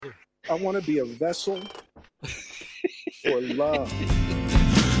I want to be a vessel for love.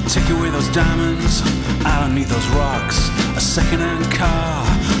 Take away those diamonds, I don't need those rocks. A second-hand car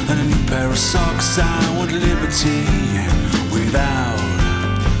and a new pair of socks. I want liberty without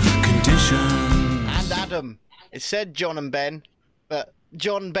conditions. And Adam, it said John and Ben, but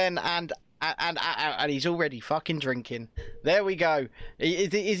John, Ben, and he's already fucking drinking. There we go.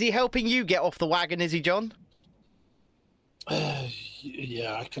 Is he helping you get off the wagon? Is he, John?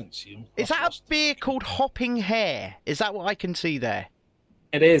 Yeah, I can't see him. Is that a beer called Hopping Hare? Is that what I can see there?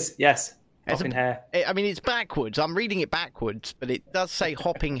 It is, yes. It's Hopping Hare. I mean, it's backwards. I'm reading it backwards, but it does say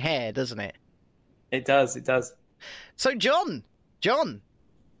Hopping Hare, doesn't it? It does, it does. So, John,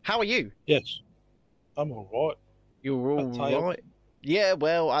 how are you? Yes, I'm all right. You're all right. Yeah,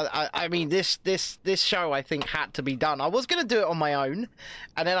 well, I mean, this show I think had to be done. I was going to do it on my own,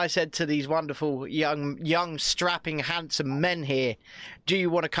 and then I said to these wonderful young strapping handsome men here, "Do you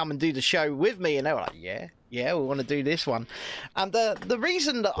want to come and do the show with me?" And they were like, "Yeah, we want to do this one." And the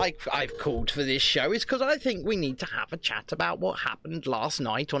reason that I've called for this show is because I think we need to have a chat about what happened last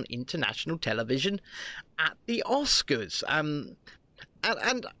night on international television at the Oscars. And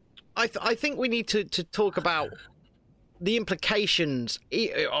I think we need to talk about the implications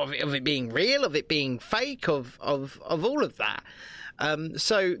of it being real, of it being fake, of all of that.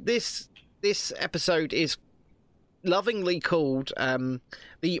 So this episode is lovingly called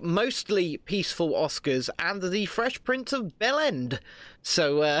the Mostly Peaceful Oscars and the Fresh Prince of Bel-End.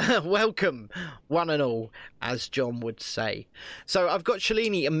 So welcome, one and all, as John would say. So I've got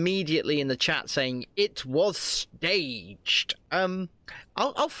Shalini immediately in the chat saying it was staged. I'll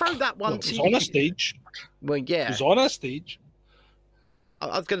throw that one to you. It was on a stage. Well, yeah. It was on a stage.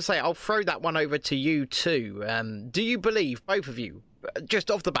 I was going to say, I'll throw that one over to you too. Do you believe, both of you,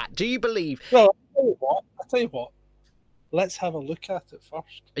 just off the bat, do you believe... Well, I'll tell you what. Let's have a look at it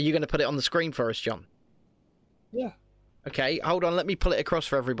first. Are you going to put it on the screen for us, John? Yeah. Okay, hold on. Let me pull it across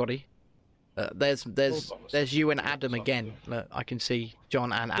for everybody. There's you and Adam again. Look, I can see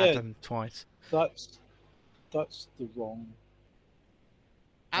John and Adam twice. That's the wrong...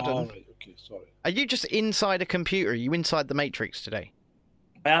 Adam, right, okay, sorry. Are you just inside a computer? Are you inside the Matrix today?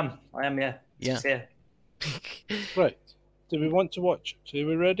 I am, yeah. Yeah. Just here. Right. Do we want to watch it? Are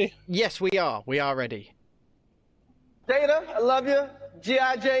we ready? Yes, we are. We are ready. Data, I love you.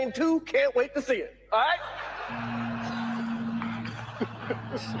 G.I. Jane 2, can't wait to see it. All right?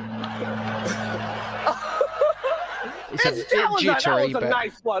 That was a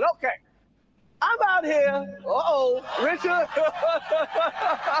nice one. Okay. I'm out here. Richard.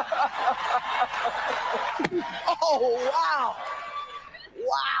 Oh, wow.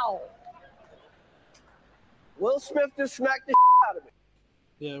 Wow. Will Smith just smacked the out of me.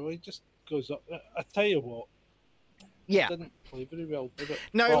 Yeah, well, he just goes up. I tell you what. Yeah. It didn't play very well, did it?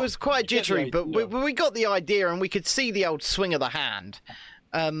 No, but it was quite jittery, but we got the idea and we could see the old swing of the hand.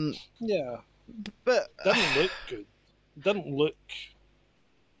 Yeah. But it didn't look good. It didn't look...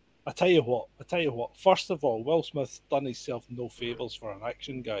 I tell you what. First of all, Will Smith's done himself no favours for an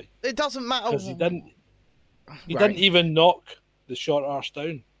action guy. It doesn't matter. Because he didn't even knock the short arse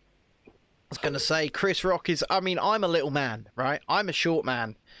down. I was going to say, Chris Rock is... I mean, I'm a little man, right? I'm a short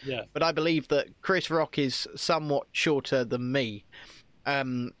man. Yeah. But I believe that Chris Rock is somewhat shorter than me.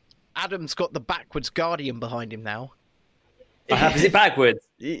 Adam's got the backwards Guardian behind him now. Is it backwards?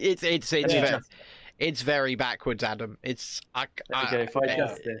 It's very backwards, Adam. It's... There we go. If I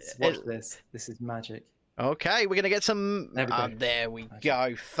adjust this, watch this. This is magic. Okay, we're going to get some... There we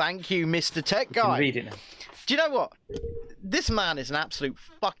go. Thank you, Mr. Tech Guy. Read it now. Do you know what? This man is an absolute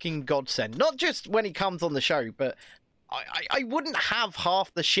fucking godsend. Not just when he comes on the show, but I wouldn't have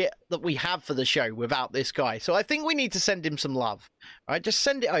half the shit that we have for the show without this guy. So I think we need to send him some love. All right, just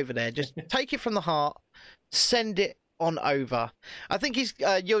send it over there. Just take it from the heart. Send it on over. I think he's.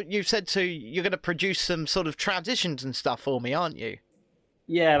 You've said you're going to produce some sort of transitions and stuff for me, aren't you?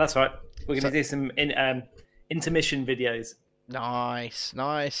 Yeah, that's right. We're going to do some intermission videos.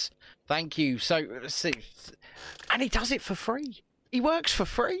 Nice. Thank you. So, and he does it for free. He works for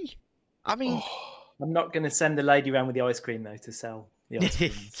free. I mean, I'm not going to send a lady around with the ice cream though to sell the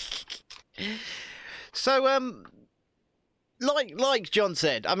ice cream. So, like John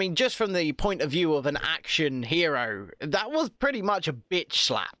said, I mean, just from the point of view of an action hero, that was pretty much a bitch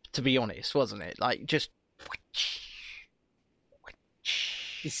slap, to be honest, wasn't it? Like, just...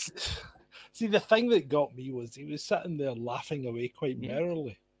 See, the thing that got me was he was sitting there laughing away quite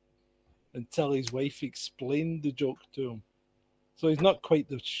merrily until his wife explained the joke to him. So he's not quite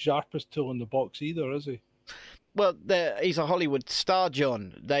the sharpest tool in the box either, is he? Well, he's a Hollywood star,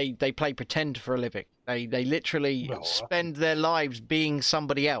 John. They play pretend for a living. They literally spend their lives being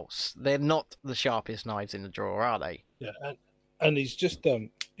somebody else. They're not the sharpest knives in the drawer, are they? Yeah, and he's just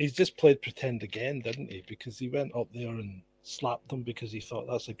played pretend again, didn't he? Because he went up there and slapped them because he thought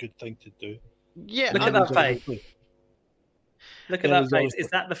that's a good thing to do. Yeah, Look at that face. Look at that face. Is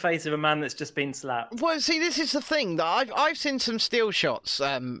that the face of a man that's just been slapped? Well, see, this is the thing that I've seen some still shots.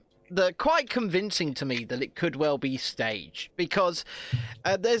 They're quite convincing to me that it could well be staged because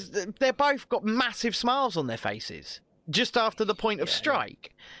they're both got massive smiles on their faces just after the point of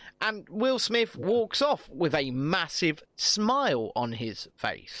strike. And Will Smith walks off with a massive smile on his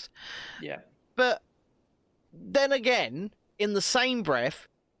face. Yeah. But then again, in the same breath,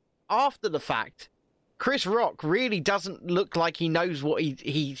 after the fact, Chris Rock really doesn't look like he knows what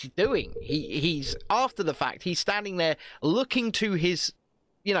he's doing. He's after the fact, he's standing there looking to his,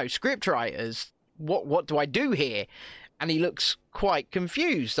 script writers. What do I do here? And he looks quite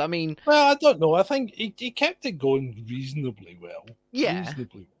confused. I mean, well, I don't know. I think he kept it going reasonably well. Yeah.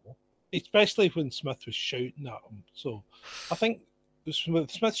 Reasonably well. Especially when Smith was shouting at him. So I think with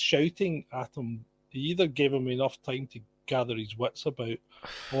Smith shouting at him, he either gave him enough time to gather his wits about,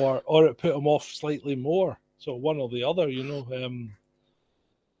 or it put him off slightly more. So one or the other,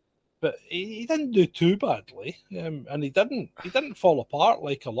 But he didn't do too badly, and he didn't fall apart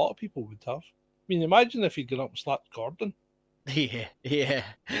like a lot of people would have. I mean, imagine if he'd gone up and slapped Gordon. Yeah.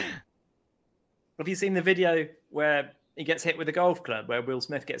 Have you seen the video where he gets hit with a golf club, where Will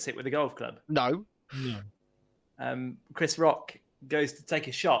Smith gets hit with a golf club? No. Chris Rock goes to take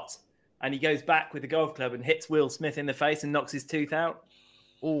a shot, and he goes back with the golf club and hits Will Smith in the face and knocks his tooth out.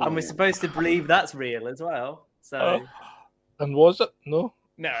 Ooh. And we're supposed to believe that's real as well. So, and was it? No.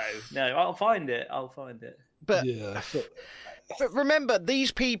 No. I'll find it. But yeah. But remember,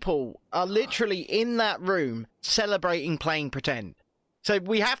 these people are literally in that room celebrating playing pretend. So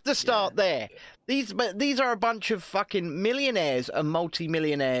we have to start there. These are a bunch of fucking millionaires and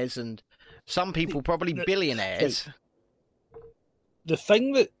multi-millionaires and some people probably billionaires. The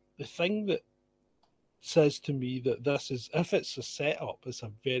thing that says to me that this is, if it's a setup, it's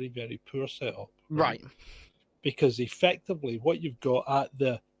a very, very poor setup. Right. Because effectively what you've got at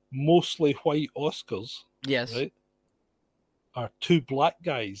the mostly white Oscars, yes, right, are two black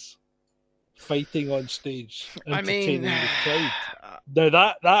guys fighting on stage, entertaining the crowd.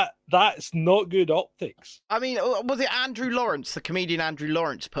 Now that's not good optics. I mean, was it Andrew Lawrence, the comedian Andrew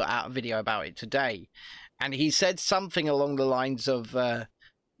Lawrence, put out a video about it today, and he said something along the lines of, the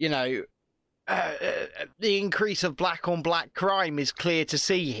increase of black on black crime is clear to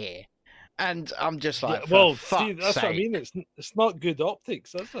see here. And I'm just like, well, see, that's what I mean. It's not good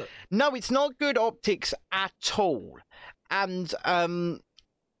optics, is it? No, it's not good optics at all. And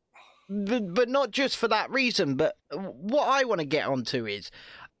but not just for that reason. But what I want to get onto is,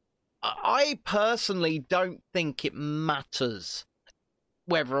 I personally don't think it matters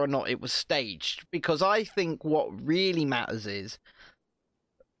whether or not it was staged, because I think what really matters is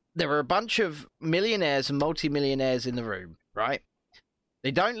there are a bunch of millionaires and multimillionaires in the room, right? They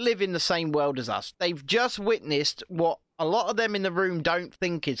don't live in the same world as us. They've just witnessed what a lot of them in the room don't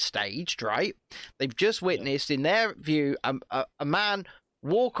think is staged, right? They've just witnessed, in their view, a man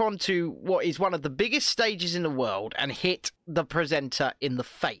walk onto what is one of the biggest stages in the world and hit the presenter in the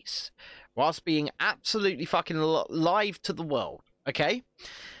face whilst being absolutely fucking live to the world, okay?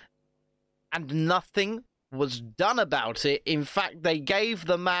 And nothing was done about it. In fact, they gave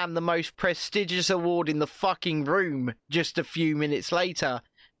the man the most prestigious award in the fucking room just a few minutes later,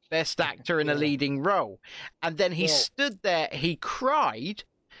 best actor in a leading role. And then he stood there, he cried,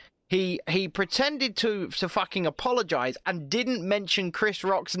 he pretended to fucking apologize and didn't mention Chris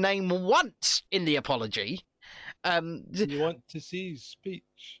Rock's name once in the apology. You want to see his speech?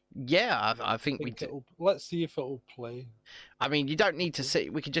 Yeah, I think we do. Let's see if it'll play. I mean, you don't need to see.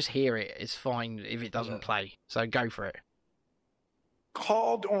 We can just hear it. It's fine if it doesn't play. So go for it.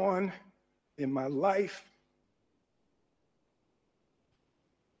 Called on in my life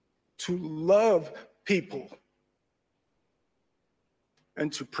to love people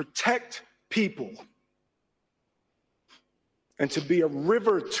and to protect people and to be a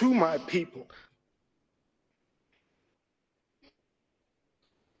river to my people.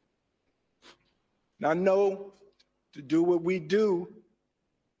 Now, I know to do what we do,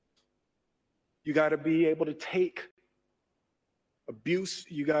 you got to be able to take abuse.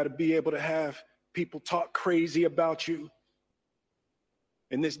 You got to be able to have people talk crazy about you.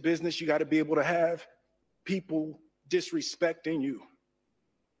 In this business, you got to be able to have people disrespecting you.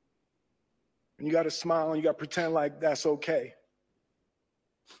 And you got to smile and you got to pretend like that's okay.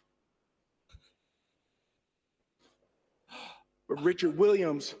 But Richard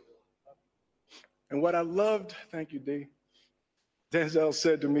Williams, and what I loved, thank you, D. Denzel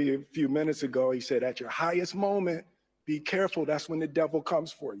said to me a few minutes ago, he said, at your highest moment, be careful. That's when the devil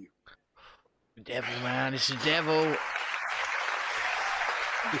comes for you. The devil, man. It's the devil.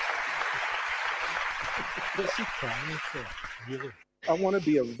 What's he crying for? Really? I want to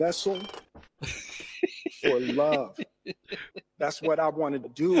be a vessel for love. That's what I wanted to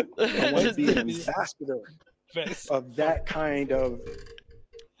do. I want to be an ambassador of that kind of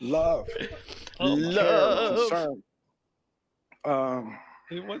love. Love. Concern.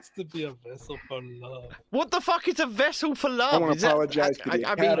 He wants to be a vessel for love. What the fuck is a vessel for love? I want to apologize to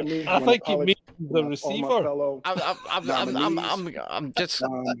the Academy. I think you mean the receiver. I'm just.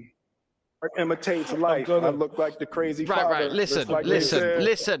 Imitates life. I look like the crazy father. Right. Listen. Like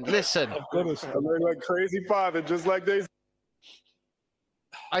listen. I look like crazy father, just like they.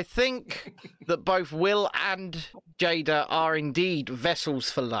 I think that both Will and Jada are indeed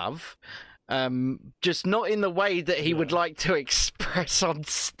vessels for love, just not in the way that he would like to express on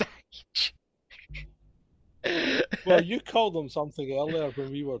stage. Well, you called them something earlier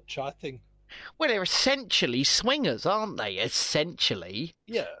when we were chatting. Well, they're essentially swingers, aren't they? Essentially.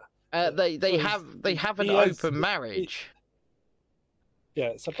 Yeah. They have an open marriage. Yeah,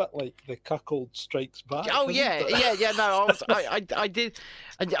 it's a bit like the cuckold strikes back. Oh yeah. No,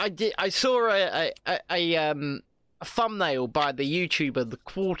 I saw a thumbnail by the YouTuber The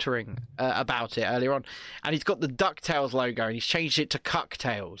Quartering about it earlier on, and he's got the DuckTales logo and he's changed it to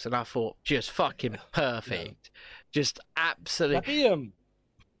Cucktails, and I thought just fucking perfect, just absolutely. Maybe,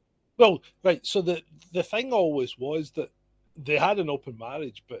 well, right. So the thing always was that they had an open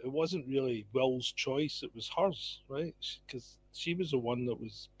marriage, but it wasn't really Will's choice. It was hers, right? Because she was the one that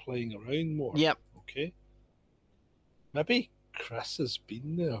was playing around more. Yep. Okay. Maybe Chris has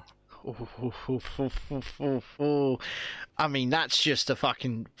been there. I mean, that's just a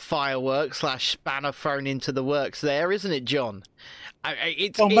fucking firework / spanner thrown into the works there, isn't it, John?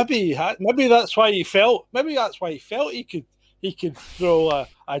 Maybe he had. Maybe that's why he felt. Maybe that's why he felt he could throw a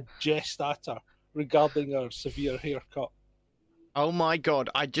jest at her regarding her severe haircut. Oh my God,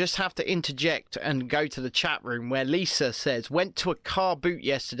 I just have to interject and go to the chat room where Lisa says, went to a car boot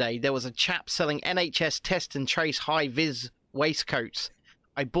yesterday. There was a chap selling NHS test and trace high-vis waistcoats.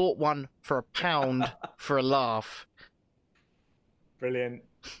 I bought one for £1 for a laugh. Brilliant.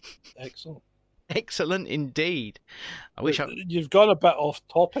 Excellent. Excellent indeed. I wish you've gone a bit off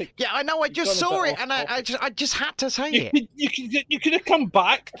topic. Yeah, I know. I just saw it, and I just had to say it. You could have come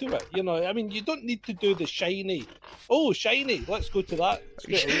back to it. You know, I mean, you don't need to do the shiny. Oh, shiny. Let's go to that.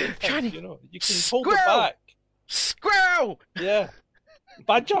 Shiny. You know, you can hold it back. Squirrel. Yeah.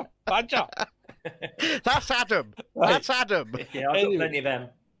 Badger. That's Adam. That's Adam. Yeah, I've got plenty of them.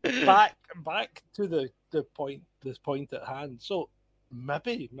 Back to the point. This point at hand. So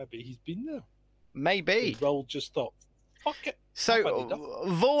maybe he's been there. Maybe. Will just thought, fuck it. So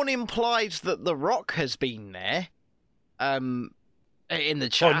Vaughn implies that The Rock has been there. In the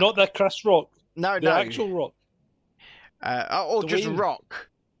chat. Oh, not the Chris Rock. No, the actual Rock. Or Dwayne. Just Rock.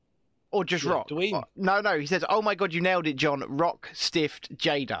 Or just Rock. Dwayne. No. He says, "Oh my God, you nailed it, John. Rock stiffed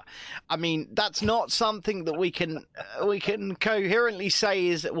Jada." I mean, that's not something that we can coherently say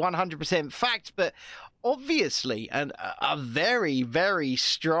is 100% fact, but obviously a very, very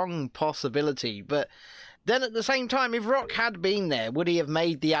strong possibility. But then at the same time, if Rock had been there, would he have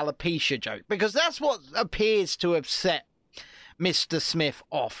made the alopecia joke? Because that's what appears to have set Mr. Smith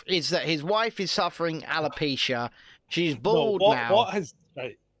off, is that his wife is suffering alopecia. She's bald now.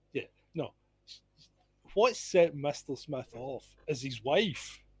 What set Mr. Smith off is his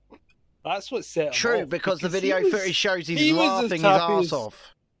wife. That's what set him off. True, because the video footage shows he's laughing his ass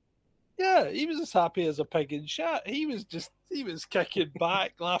off. Yeah, he was as happy as a pig in shit. He was kicking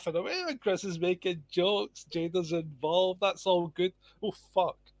back, laughing away when Chris is making jokes. Jada's involved. That's all good. Oh,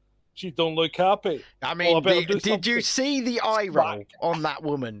 fuck. She don't look happy. I mean, did you see the eye roll on that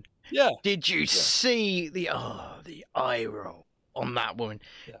woman? Yeah. Did you see the eye roll on that woman?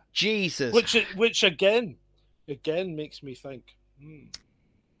 Yeah. Jesus. Which again makes me think,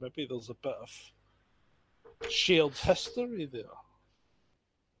 maybe there's a bit of shared history there.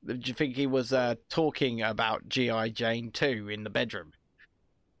 Do you think he was talking about G.I. Jane 2 in the bedroom?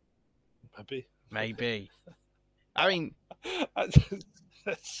 Maybe. I mean,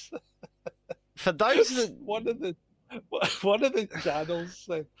 for those that... One of the channels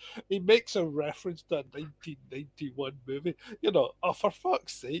said he makes a reference to a 1991 movie. You know, for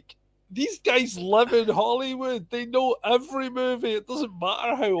fuck's sake, these guys live in Hollywood. They know every movie. It doesn't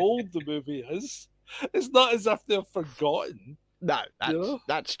matter how old the movie is. It's not as if they've forgotten. No,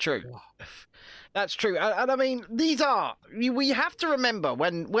 that's true. That's true. And I mean, we have to remember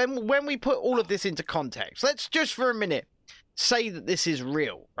when we put all of this into context, let's just for a minute say that this is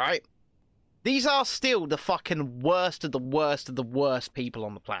real, right? These are still the fucking worst of the worst of the worst people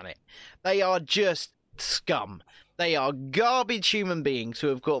on the planet. They are just scum. They are garbage human beings who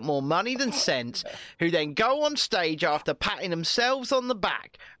have got more money than sense, who then go on stage after patting themselves on the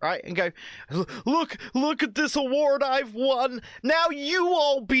back, right, and go, look at this award I've won. Now you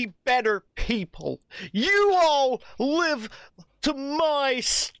all be better people. You all live to my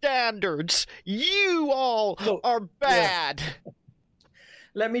standards. You all are bad. Yeah.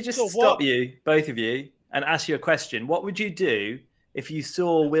 Let me just stop you, both of you, and ask you a question. What would you do if you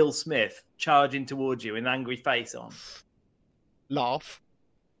saw Will Smith charging towards you with an angry face on? Laugh.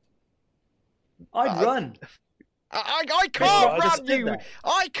 I'd run. I can't run you.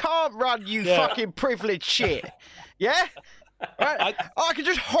 I can't run you, fucking privileged shit. Yeah? Right? I can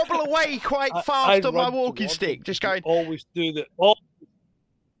just hobble away quite fast on my walking stick, just going. Always do that.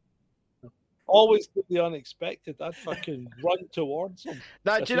 Always do the unexpected. I'd fucking run towards him.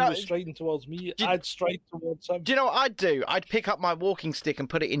 No, if he was striding towards me, I'd stride towards him. Do you know what I'd do? I'd pick up my walking stick and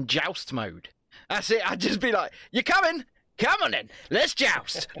put it in joust mode. That's it. I'd just be like, "You coming? Come on then. Let's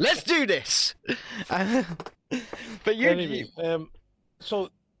joust. Let's do this." But anyway, so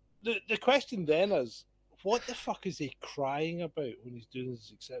the question then is, what the fuck is he crying about when he's doing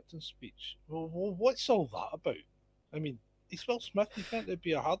his acceptance speech? Well, what's all that about? I mean, he's Will Smith. He's meant to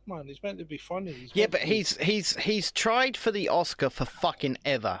be a hard man. He's meant to be funny. But he's tried for the Oscar for fucking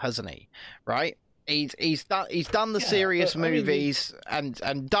ever, hasn't he? Right? He's done the serious movies and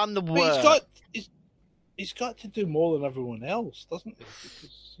done the work. He's got to do more than everyone else, doesn't he?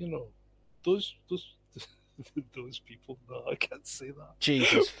 Because those people. No, I can't say that.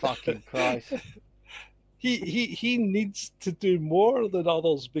 Jesus fucking Christ. He needs to do more than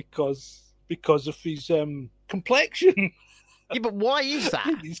others because of his complexion. Yeah, but why is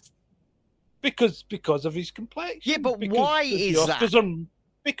that? Because of his complexion. Yeah, but why is that?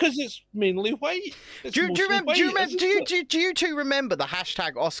 Because it's mainly white. Do you two remember the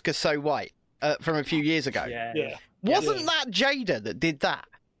hashtag Oscar So White from a few years ago? Yeah. Wasn't that Jada that did that?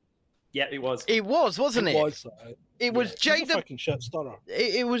 Yeah, it was. It was, wasn't it? It was Jada. She's a fucking shit stunner.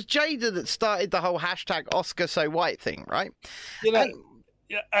 It was Jada that started the whole hashtag Oscar So White thing, right? Right.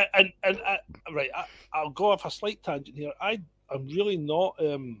 I'll go off a slight tangent here. I'm really not.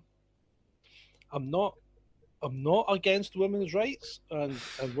 I'm not against women's rights, and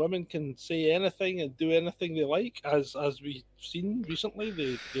women can say anything and do anything they like, as we've seen recently.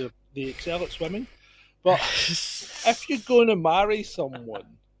 They excel at swimming. But if you're going to marry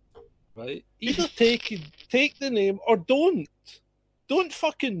someone, right, either take the name or don't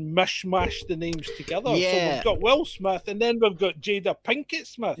fucking mishmash the names together. Yeah. So we've got Will Smith, and then we've got Jada Pinkett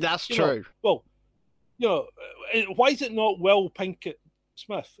Smith. That's true. Why is it not Will Pinkett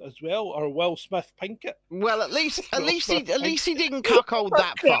Smith as well, or Will Smith Pinkett? Well, at least he didn't cuckold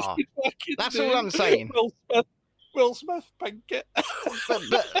that far. That's all I'm saying. Will Smith Pinkett.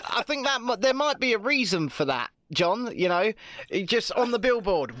 but I think that there might be a reason for that, John. Just on the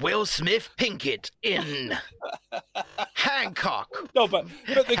billboard, Will Smith Pinkett in Hancock. No, but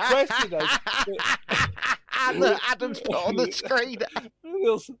the question is, and Adam's put on the screen.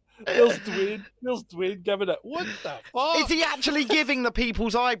 There's Dwayne giving it. What the fuck? Is he actually giving the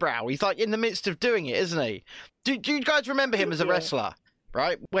people's eyebrow? He's like in the midst of doing it, isn't he? Do you guys remember him as a wrestler?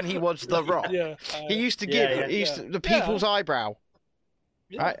 Right, when he was The Rock, he used to give the people's eyebrow,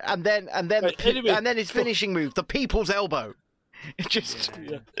 right, and then his finishing move, the people's elbow. Just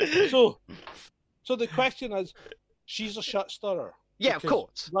so the question is, she's a shit stirrer. Yeah, of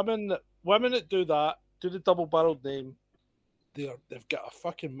course. Women that do that, do the double-barreled name, they've got a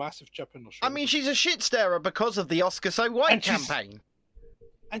fucking massive chip in their shoulder. I mean, she's a shit stirrer because of the Oscar So White campaign.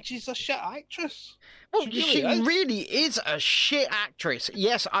 And she's a shit actress. Well, she really is a shit actress.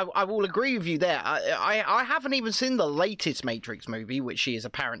 Yes, I will agree with you there. I haven't even seen the latest Matrix movie, which she is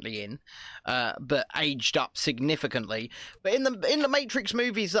apparently in, but aged up significantly. But in the Matrix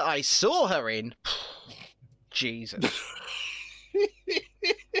movies that I saw her in, Jesus.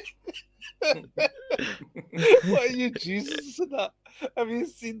 What are you, Jesus, in that? Have you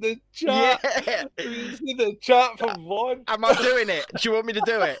seen the chat? Yeah. Have you seen the chat from Vaughn? Am I doing it? Do you want me to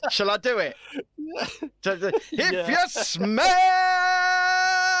do it? Shall I do it? If you smell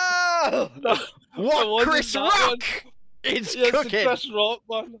what Chris Rock is cooking. Chris Rock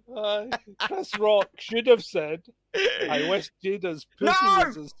one. Chris Rock should have said, I wish Jada's pussy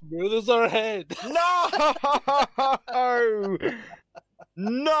was as smooth as her head.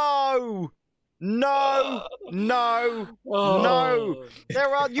 No! No. There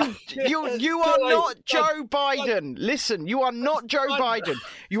are you are not Joe Biden. Listen, you are not Joe Biden.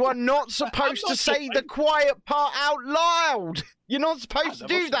 You are not supposed to say the quiet part out loud. You're not supposed to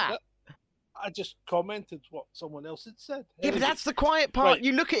do that. I just commented what someone else had said. Yeah, but that's the quiet part. Right.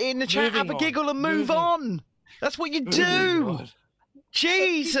 You look at it in the chat, have a giggle, and move on. That's what you do.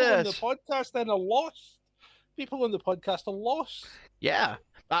 Jesus. People on the podcast then are lost. People on the podcast are lost. Yeah.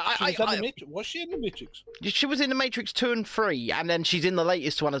 Was she in the Matrix? She was in the Matrix 2 and 3, and then she's in the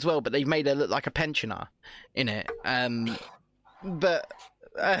latest one as well, but they've made her look like a pensioner in it.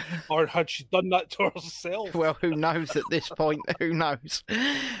 Or had she done that to herself? Well, who knows at this point? Who knows?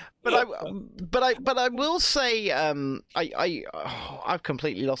 But I will say, I've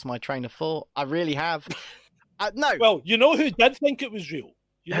completely lost my train of thought. I really have. No. Well, you know who did think it was real?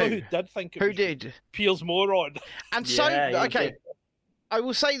 You know who did think it was real? Who did? Piers Moron. And so, okay, I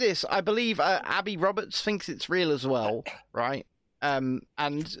will say this. I believe Abby Roberts thinks it's real as well, right? And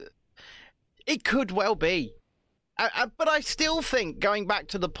it could well be. But I still think, going back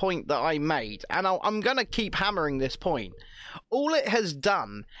to the point that I made, and I'm going to keep hammering this point, all it has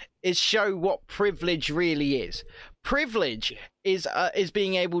done is show what privilege really is. Privilege is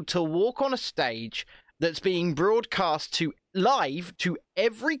being able to walk on a stage that's being broadcast to live to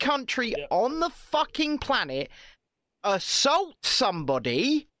every country on the fucking planet, assault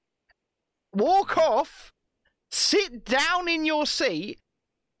somebody, walk off, sit down in your seat,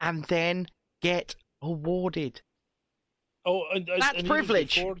 and then get awarded. Oh, and that's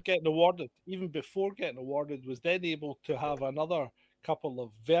privilege. Even before getting awarded, was then able to have another couple of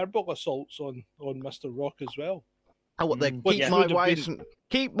verbal assaults on Mr. Rock as well. Oh, what?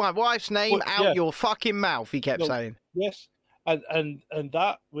 Keep my wife's name out your fucking mouth. He kept saying. Yes, and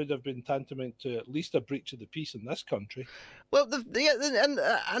that would have been tantamount to at least a breach of the peace in this country. Well, and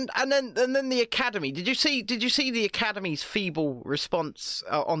then the Academy. Did you see the Academy's feeble response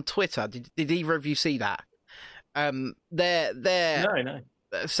on Twitter? Did either of you see that? No.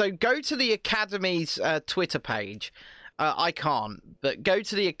 So go to the Academy's Twitter page. I can't, but go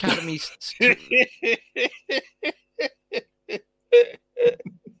to the Academy's.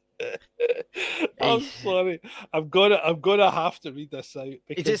 I'm sorry. I'm gonna have to read this out.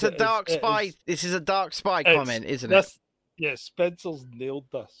 Is this a dark spy? This is a dark spy comment, isn't it? Yeah, Spencer's nailed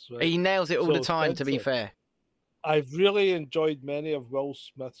this. Right? He nails it all the time. Spencer, to be fair, I've really enjoyed many of Will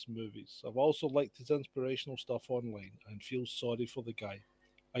Smith's movies. I've also liked his inspirational stuff online and feel sorry for the guy.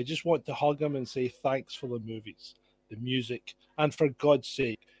 I just want to hug him and say thanks for the movies, the music, and for God's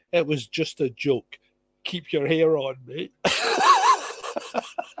sake, it was just a joke. Keep your hair on, mate.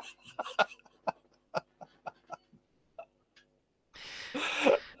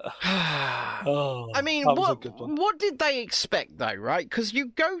 I mean, what did they expect, though, right? Because you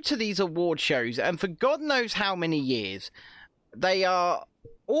go to these award shows, and for God knows how many years, they are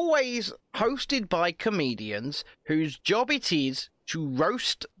always hosted by comedians whose job it is to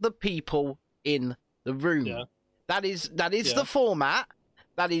roast the people in the room. Yeah. That is the format.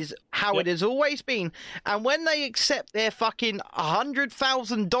 That is how it has always been. And when they accept their fucking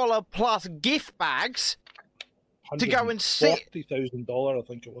 $100,000 plus gift bags to go and sit, $40,000, I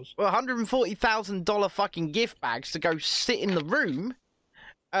think it was. Well, $140,000 fucking gift bags to go sit in the room.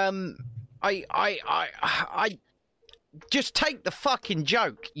 I just take the fucking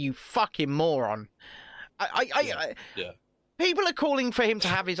joke, you fucking moron. People are calling for him to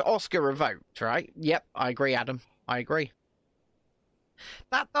have his Oscar revoked, right? Yep, I agree, Adam. I agree.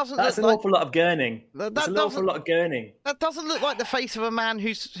 That's an awful lot of gurning. That's an awful lot of gurning. That doesn't look like the face of a man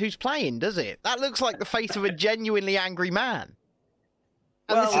who's playing, does it? That looks like the face of a genuinely angry man.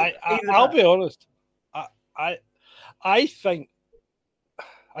 And well, I'll be honest. I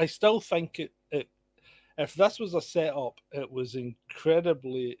still think it. If this was a setup, it was an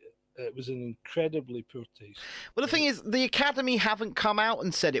incredibly poor taste. Well, the thing is, the Academy haven't come out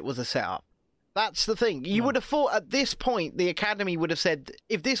and said it was a setup. That's the thing. You would have thought at this point the Academy would have said,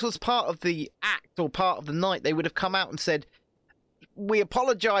 if this was part of the act or part of the night, they would have come out and said, we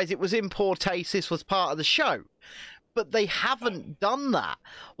apologise, it was in poor taste, this was part of the show. But they haven't done that.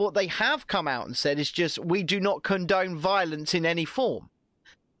 What they have come out and said is just, we do not condone violence in any form.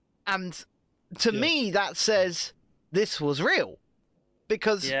 And to me, that says this was real.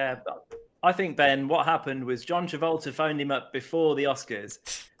 Because... Yeah, I think, Ben, what happened was John Travolta phoned him up before the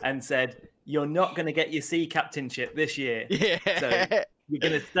Oscars and said, you're not going to get your sea captainship this year. Yeah. So You're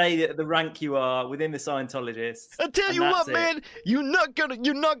going to stay at the rank you are within the Scientologists. I tell you what, man, you're not gonna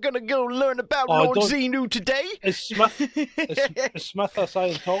go learn about Lord Xenu today. Is Smith a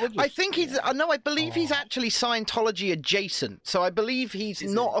Scientologist? I think he's. I believe he's actually Scientology adjacent. So I believe he's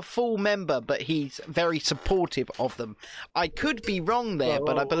not a full member, but he's very supportive of them. I could be wrong there,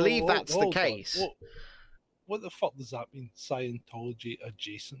 but I believe that's the case. What the fuck does that mean? Scientology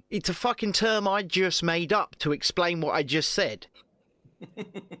adjacent? It's a fucking term I just made up to explain what I just said.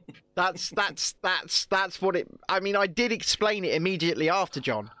 That's what it. I mean, I did explain it immediately after,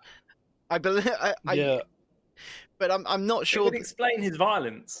 John. I believe. Yeah. But I'm not sure. It would explain his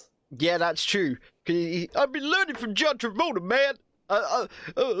violence. Yeah, that's true. I've been learning from John Travolta, man.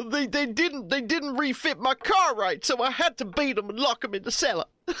 They didn't refit my car right, so I had to beat them and lock them in the cellar.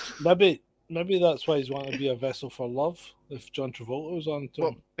 Maybe that's why he's wanting to be a vessel for love. If John Travolta was on to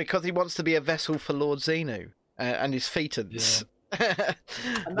him, because he wants to be a vessel for Lord Xenu and his fetans. Yeah.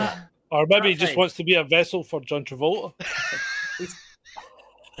 Or maybe he just wants to be a vessel for John Travolta.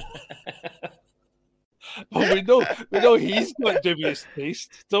 Well, we know he's got dubious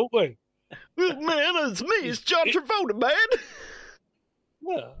taste, don't we? Well, man, it's me. It's John Travolta, man.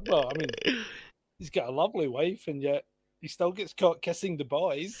 Yeah, well, I mean, he's got a lovely wife, and yet he still gets caught kissing the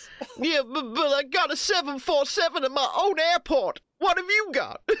boys. Yeah, but I got a 747 at my own airport. What have you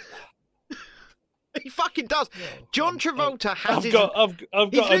got? He fucking does. John Travolta has he's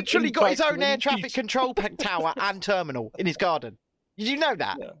literally got his own air traffic control tower and terminal in his garden. Did you know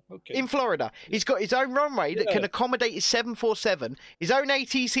that? Yeah, okay. In Florida. He's got his own runway that can accommodate his 747, his own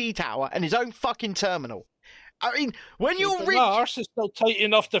ATC tower, and his own fucking terminal. I mean, when you're rich... My arse is still tight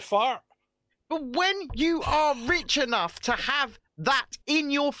enough to fart. But when you are rich enough to have that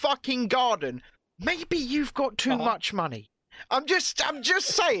in your fucking garden, maybe you've got too much money. I'm just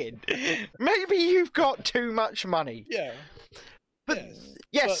saying. Maybe you've got too much money. Yeah. But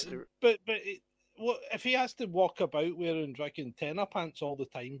yes. But what if he has to walk about wearing fucking tenor pants all the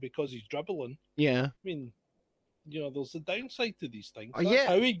time because he's dribbling? Yeah. I mean, there's a downside to these things. That's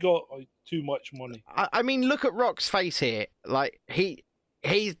how he got too much money. I mean, look at Rock's face here. Like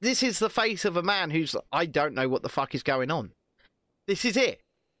this is the face of a man who's, I don't know what the fuck is going on. This is it.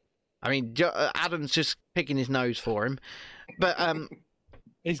 I mean, Adam's just picking his nose for him, but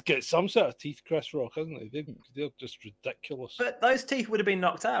he's got some sort of teeth, Chris Rock, hasn't he? They're just ridiculous. But those teeth would have been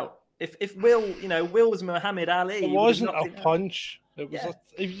knocked out if Will, Will was Muhammad Ali. It wasn't a punch. It was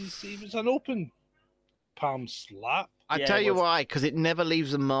it was an open palm slap. I tell you why, because it never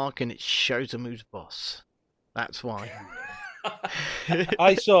leaves a mark and it shows them who's boss. That's why.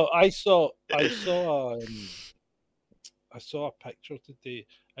 I saw a picture today,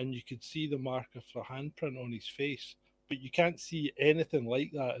 and you could see the mark of the handprint on his face, but you can't see anything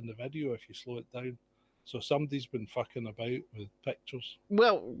like that in the video if you slow it down. So somebody's been fucking about with pictures.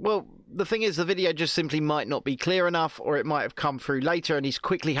 Well, the thing is, the video just simply might not be clear enough, or it might have come through later, and he's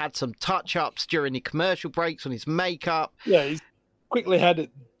quickly had some touch-ups during the commercial breaks on his makeup. Yeah, he's quickly had it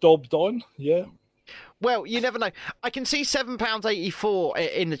daubed on, yeah. Well, you never know. I can see £7.84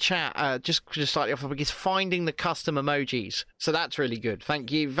 in the chat. Just slightly off topic. He's finding the custom emojis, so that's really good.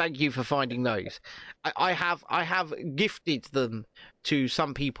 Thank you for finding those. I have gifted them to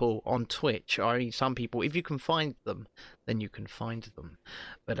some people on Twitch. Some people, if you can find them, then you can find them.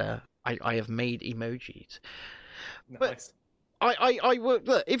 But I have made emojis. Nice. But I will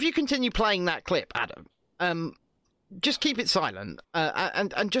look. If you continue playing that clip, Adam, just keep it silent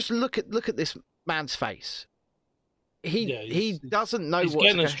and just look at this man's face. He doesn't know he's what's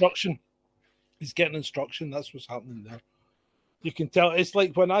getting instruction. He's getting instruction. That's what's happening there. You can tell. It's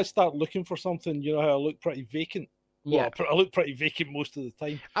like when I start looking for something, you know how I look pretty vacant. Yeah, well, I look pretty vacant most of the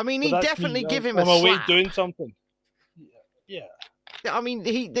time. I mean, he definitely give him a I'm slap. away doing something. Yeah. I mean,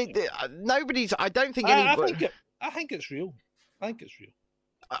 nobody's. I don't think I think it's real. I think it's real.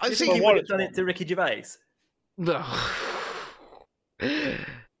 I think he would have done it to Ricky Gervais.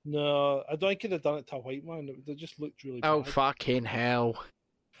 No, I don't think he'd have done it to a white man. They just looked really bad. Oh, fucking hell.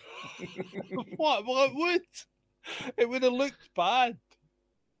 What? Well, it would. It would have looked bad.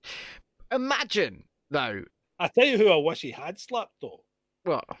 Imagine, though. I tell you who I wish he had slapped, though.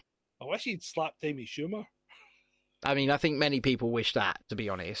 What? I wish he'd slapped Amy Schumer. I mean, I think many people wish that, to be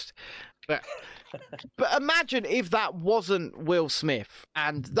honest. But imagine if that wasn't Will Smith,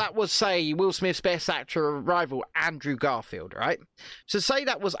 and that was, say, Will Smith's best actor rival, Andrew Garfield, right? So say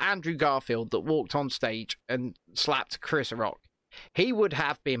that was Andrew Garfield that walked on stage and slapped Chris Rock. He would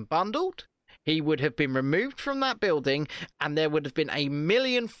have been bundled, he would have been removed from that building, and there would have been a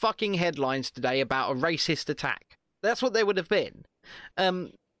million fucking headlines today about a racist attack. That's what there would have been.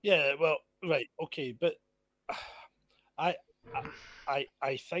 Yeah, well, right, okay, but I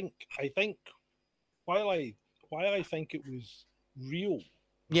think while I think it was real,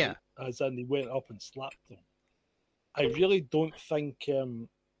 yeah, right, as in he went up and slapped him, I really don't think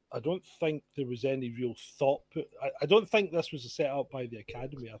I don't think there was any real thought put. I don't think this was set up by the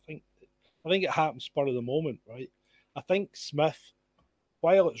academy. I think it happened spur of the moment, right? I think Smith,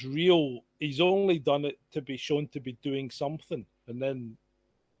 while it's real, he's only done it to be shown to be doing something, and then,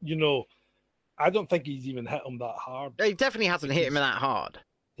 I don't think he's even hit him that hard. He definitely hasn't hit him that hard.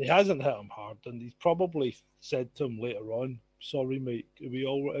 He hasn't hit him hard, and he's probably said to him later on, "Sorry, mate,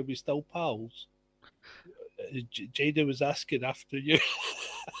 are we still pals?" Jada was asking after you.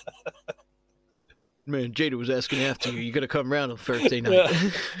 Man, Jada was asking after you. You got to come around on Thursday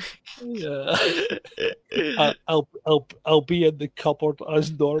night. Yeah. I'll be in the cupboard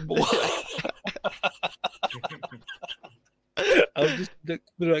as normal. I'll just look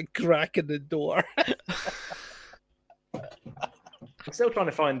through a crack in the door. I'm still trying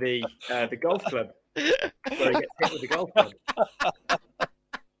to find the golf club where he gets hit with the golf club.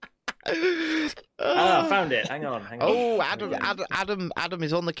 I found it. Hang on. Oh, Adam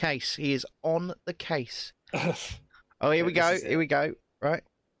is on the case. He is on the case. Oh, here we go. Here we go. Right.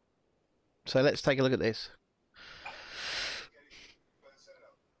 So let's take a look at this.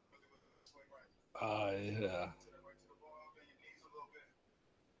 Yeah.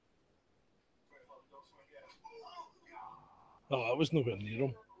 Oh, that was nowhere near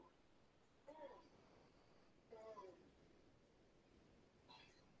him.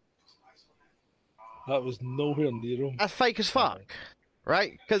 That was nowhere near him. That's fake as fuck,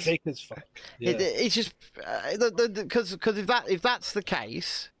 right? Fake as fuck. Yeah. It's just because if that's the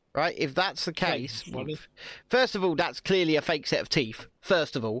case, right? If that's the case, first of all, that's clearly a fake set of teeth.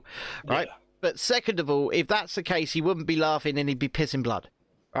 First of all, right? Yeah. But second of all, if that's the case, he wouldn't be laughing and he'd be pissing blood.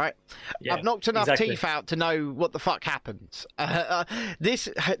 Right, yeah, I've knocked enough teeth out to know what the fuck happens. This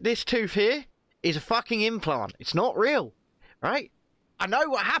tooth here is a fucking implant. It's not real, right? I know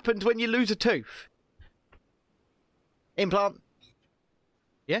what happens when you lose a tooth. Implant.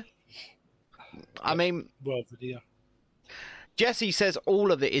 Yeah. I mean, well, yeah. Jesse says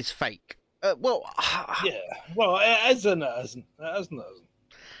all of it is fake. Yeah. Well, it is and it isn't. It isn't.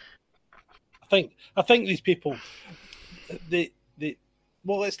 I think these people,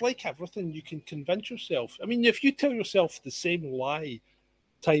 well, it's like everything. You can convince yourself. I mean, if you tell yourself the same lie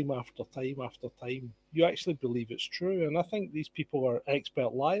time after time after time, you actually believe it's true. And I think these people are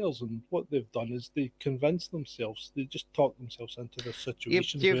expert liars, and what they've done is they convince themselves. They just talk themselves into this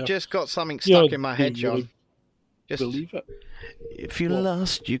situation. You've just got something stuck in my head, John. Really just believe it. If you're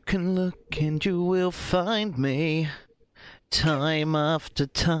lost, you can look and you will find me time after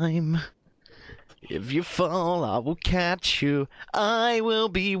time. If you fall, I will catch you. I will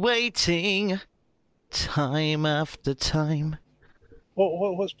be waiting time after time.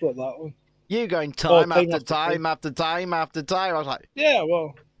 What's brought that one? You going time after time after time after time. I was like, yeah,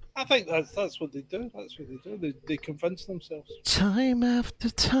 well, I think that's what they do. That's what they do. They convince themselves. Time after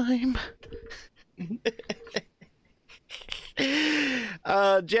time.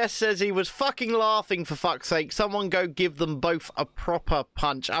 Jess says he was fucking laughing, for fuck's sake. Someone go give them both a proper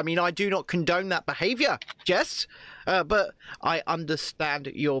punch. I mean, I do not condone that behaviour, Jess, but I understand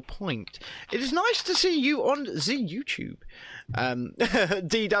your point. It is nice to see you on the YouTube.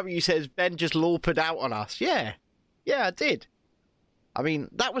 DW says Ben just lawpered out on us. Yeah, I did. I mean,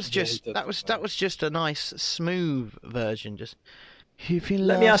 that was just just a nice, smooth version. Just.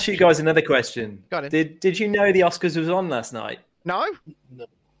 Let me ask you guys another question. Did you know the Oscars was on last night? No.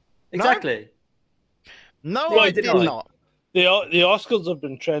 Exactly. No, I did not. The Oscars have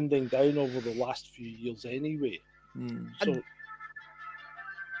been trending down over the last few years anyway. So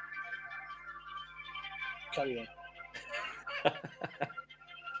carry on.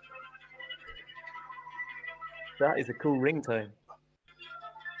 That is a cool ringtone.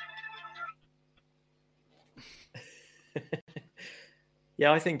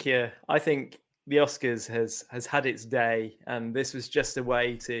 Yeah, I think the Oscars has had its day, and this was just a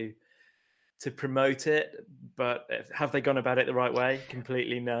way to promote it. But have they gone about it the right way?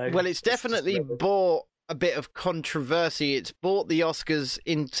 Completely no. Well, it's definitely brought a bit of controversy. It's brought the Oscars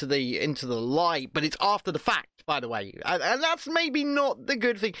into the light, but it's after the fact, by the way, and that's maybe not the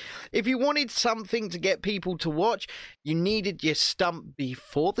good thing. If you wanted something to get people to watch, you needed your stump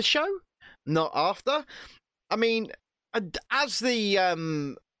before the show, not after. I mean, as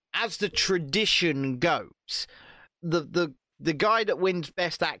the tradition goes, the guy that wins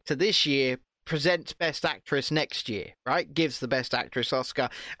Best Actor this year presents Best Actress next year, right? Gives the Best Actress Oscar,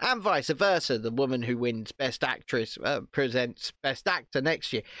 and vice versa. The woman who wins Best Actress presents Best Actor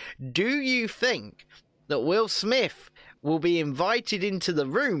next year. Do you think that Will Smith will be invited into the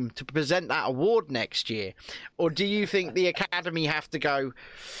room to present that award next year? Or do you think the Academy have to go,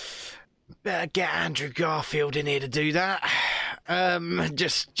 better get Andrew Garfield in here to do that?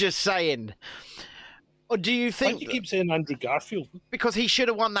 Just saying. Or do you Why think... do you keep saying Andrew Garfield? Because he should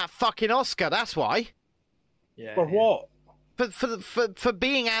have won that fucking Oscar, that's why. Yeah. For what? For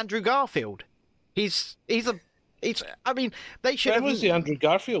being Andrew Garfield. I mean, they should have... When was he Andrew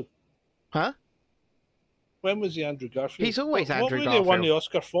Garfield? Huh? When was he Andrew Garfield? He's always Andrew Garfield. What Garfield. What won the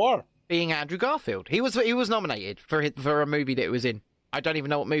Oscar for? Being Andrew Garfield. He was nominated for a movie that it was in. I don't even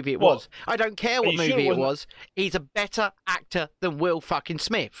know what movie it was. I don't care what movie it was. He's a better actor than Will fucking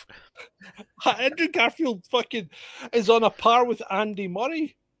Smith. Andrew Garfield fucking is on a par with Andy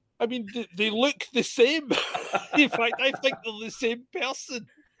Murray. I mean, they look the same. In fact, I think they're the same person.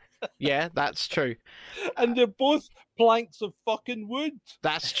 Yeah, that's true. And they're both planks of fucking wood.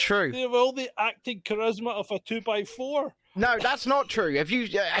 That's true. They have all the acting charisma of a 2x4. No, that's not true.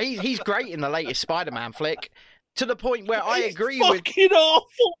 He's great in the latest Spider-Man flick, to the point where I agree with. Fucking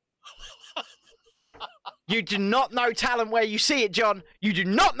awful. You do not know talent where you see it, John. You do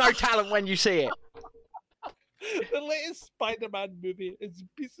not know talent when you see it. The latest Spider-Man movie is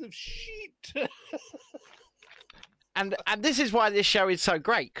a piece of shit. And this is why this show is so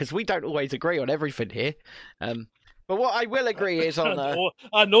great, because we don't always agree on everything here. But what I will agree is on...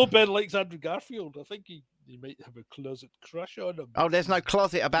 I know Ben likes Andrew Garfield. I think he might have a closet crush on him. Oh, there's no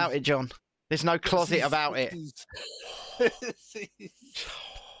closet about it, John. There's no closet about it.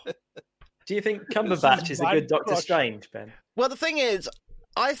 Do you think Cumberbatch is a good Doctor Strange, Ben? Well, the thing is,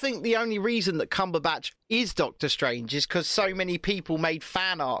 I think the only reason that Cumberbatch is Doctor Strange is because so many people made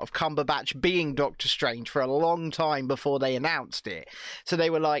fan art of Cumberbatch being Doctor Strange for a long time before they announced it. So they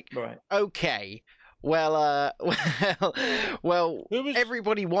were like, right. Okay, well,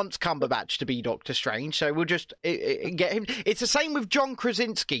 everybody wants Cumberbatch to be Doctor Strange, so we'll just get him. It's the same with John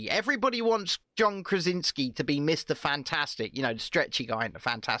Krasinski. Everybody wants John Krasinski to be Mr. Fantastic, the stretchy guy in the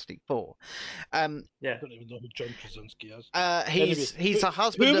Fantastic Four. Yeah, I don't even know who John Krasinski is. He's a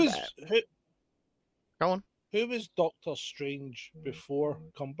husband. Go on. Who was Doctor Strange before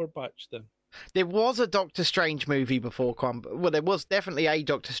Cumberbatch then? There was a Doctor Strange movie before Well, there was definitely a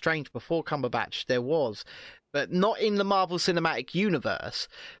Doctor Strange before Cumberbatch. There was, but not in the Marvel Cinematic Universe.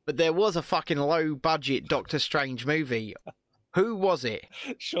 But there was a fucking low-budget Doctor Strange movie. Who was it?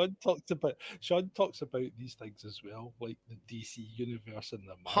 Sean talks about these things as well, like the DC universe and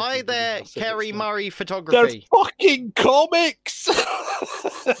the Marvel Hi there, universe. Kerry Murray Photography. They're fucking comics.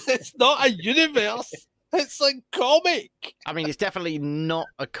 It's not a universe. It's a comic. I mean, it's definitely not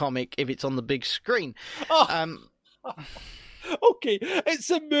a comic if it's on the big screen. Okay, it's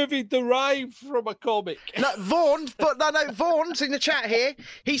a movie derived from a comic. No, Vaughn's in the chat here.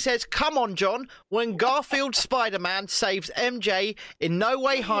 He says, "Come on, John. When Garfield Spider-Man saves MJ in No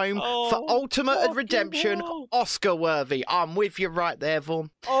Way Home for ultimate redemption, Oscar worthy." I'm with you right there,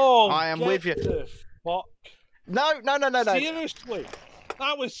 Vaughn. I am with you. The fuck. No. Seriously.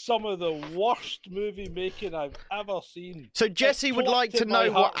 That was some of the worst movie making I've ever seen. So Jesse would like to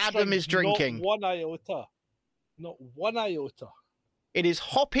know what Adam is drinking. Not one iota. It is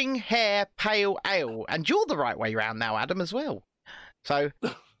Hopping Hare Pale Ale. And you're the right way around now, Adam, as well. So,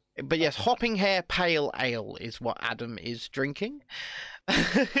 but yes, Hopping Hare Pale Ale is what Adam is drinking.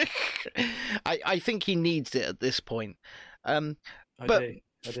 I think he needs it at this point.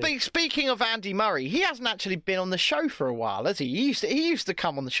 Speaking of Andy Murray, he hasn't actually been on the show for a while, has he? He used to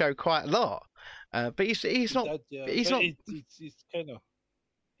come on the show quite a lot, but he's not. He's out of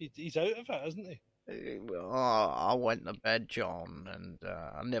it, isn't he? I went to bed, John, and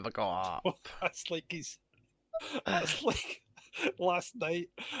I never got up. That's like last night.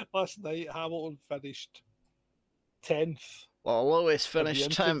 Hamilton finished 10th. Well, Lewis finished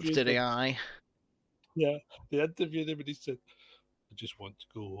 10th, did he? Yeah, they interviewed him and he said, "I just want to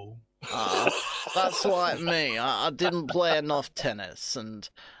go home." That's like me. I didn't play enough tennis, and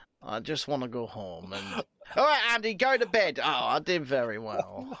I just want to go home. And all right, Andy, go to bed. Oh, I did very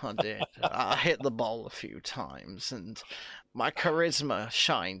well. I did. I hit the ball a few times, and my charisma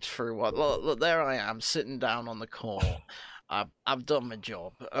shined through. Look, there I am, sitting down on the court. I've done my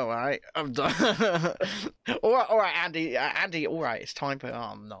job. All right, I've done. all right, Andy. Andy, all right. It's time for.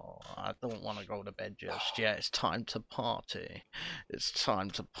 Oh no, I don't want to go to bed just yet. It's time to party. It's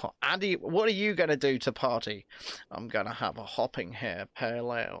time to Andy, what are you gonna do to party? I'm gonna have a Hopping Hare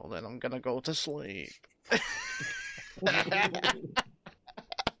Pale Ale. Then I'm gonna go to sleep.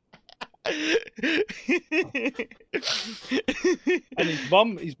 And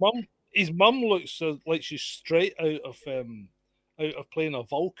his mum looks like she's straight out of playing a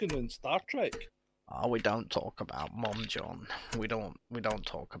Vulcan in Star Trek.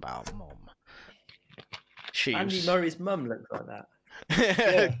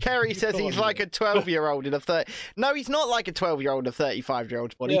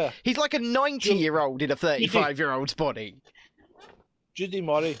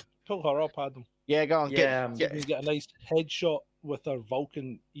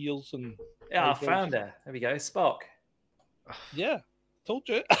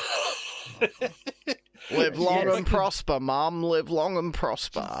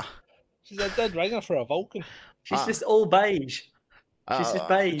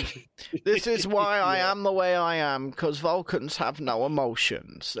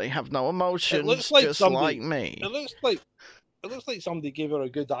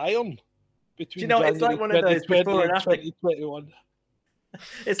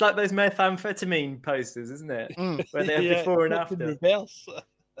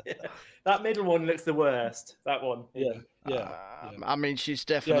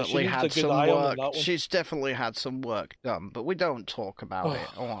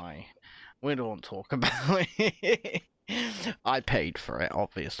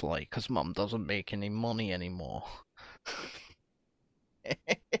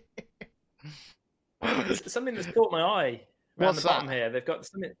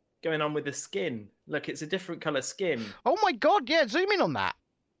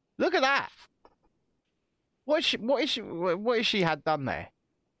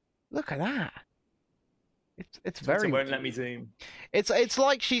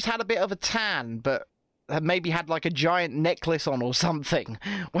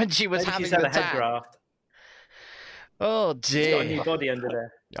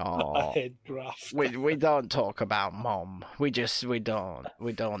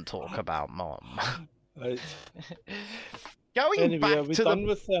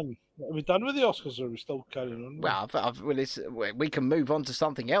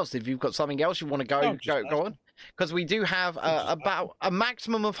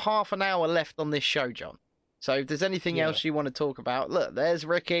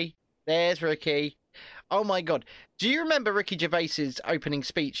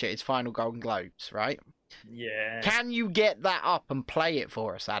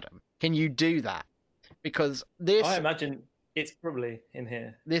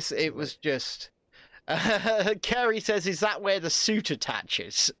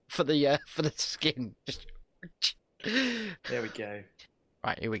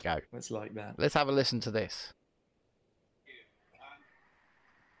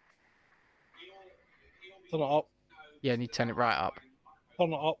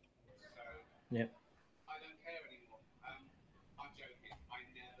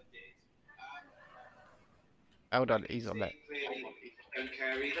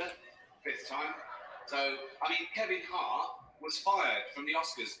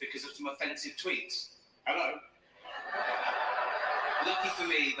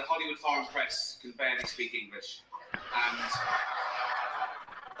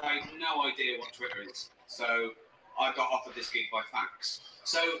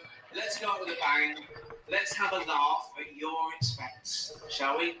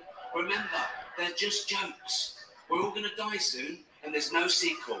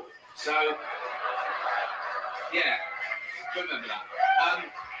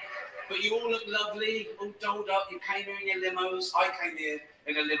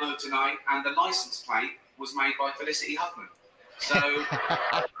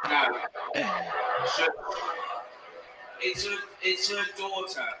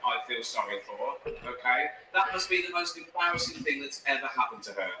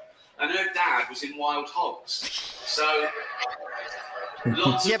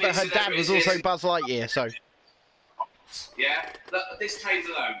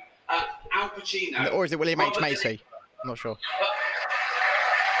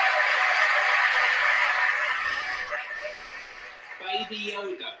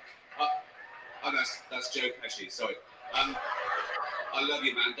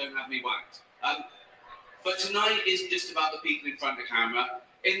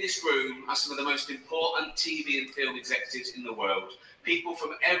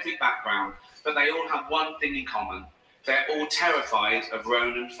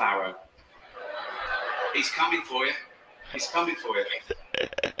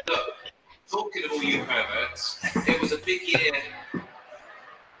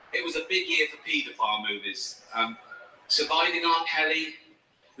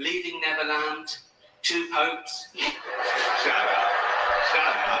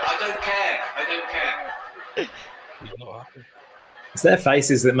 It's their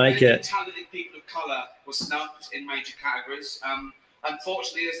faces that make it. Talented people of colour were snubbed in major categories.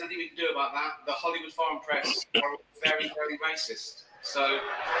 Unfortunately, there's nothing we can do about that. The Hollywood Foreign Press are very, very racist. So,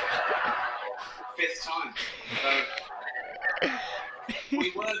 fifth time. So,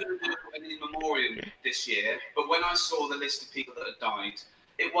 we were going to do an in memoriam this year, but when I saw the list of people that had died,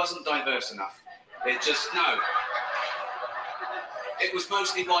 it wasn't diverse enough. It was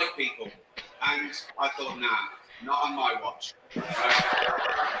mostly white people. And I thought, nah, not on my watch.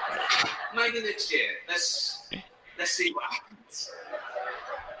 Maybe next year. Let's see what happens.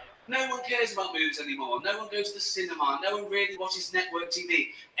 No one cares about movies anymore. No one goes to the cinema. No one really watches network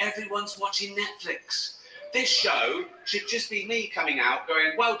TV. Everyone's watching Netflix. This show should just be me coming out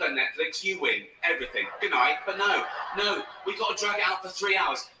going, well done, Netflix, you win everything. Good night. But no, we've got to drag it out for 3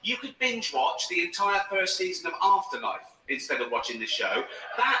 hours. You could binge watch the entire first season of Afterlife instead of watching this show.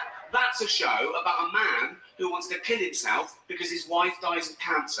 That's a show about a man who wants to kill himself because his wife dies of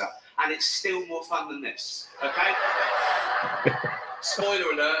cancer. And it's still more fun than this, okay?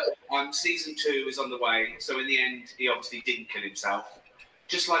 Spoiler alert, season 2 is on the way. So in the end, he obviously didn't kill himself.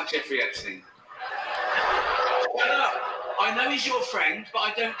 Just like Jeffrey Epstein. Shut up. I know he's your friend, but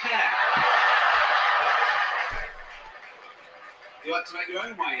I don't care. You like to make your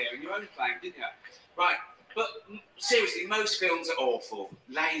own way here and your own claim, didn't you? Right. But seriously, most films are awful,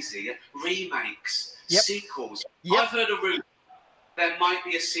 lazy, remakes, sequels. Yep. I've heard a rumor there might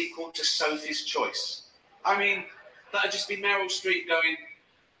be a sequel to Sophie's Choice. I mean, that'd just be Meryl Streep going,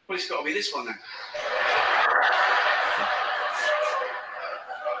 well, it's got to be this one then.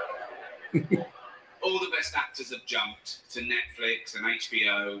 All the best actors have jumped to Netflix and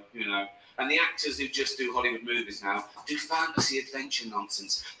HBO, you know. And the actors who just do Hollywood movies now do fantasy adventure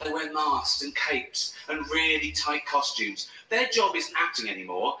nonsense. They wear masks and capes and really tight costumes. Their job isn't acting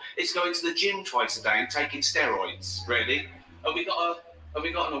anymore. It's going to the gym twice a day and taking steroids. Really? Have we got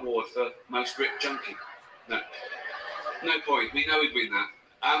an award for most ripped junkie? No. No point. We know we'd win that.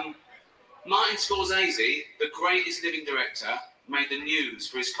 Martin Scorsese, the greatest living director, made the news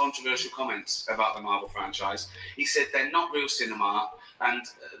for his controversial comments about the Marvel franchise. He said they're not real cinema and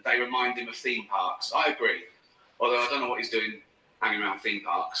they remind him of theme parks. I agree. Although I don't know what he's doing hanging around theme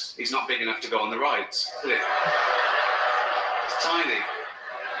parks. He's not big enough to go on the rides, is it? It's tiny.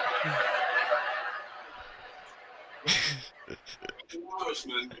 The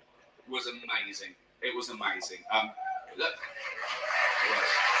Irishman was amazing. It was amazing. Look,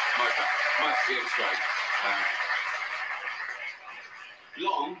 my feels great.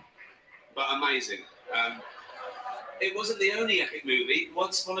 Long, but amazing. It wasn't the only epic movie.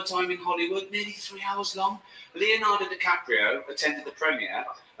 Once Upon a Time in Hollywood, nearly 3 hours long. Leonardo DiCaprio attended the premiere,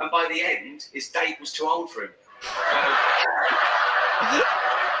 and by the end, his date was too old for him.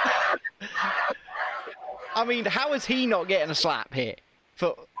 I mean, how is he not getting a slap here?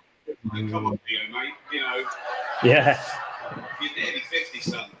 Come on, mate. You know. Yeah. You're nearly 50,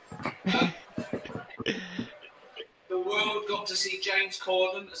 son. The world got to see James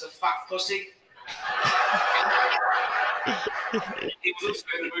Corden as a fat pussy. He was also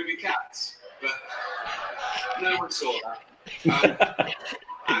in the movie Cats, but no one saw that.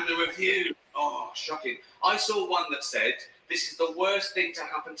 And the review, shocking. I saw one that said, this is the worst thing to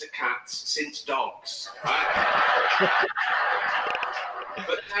happen to cats since dogs. Right?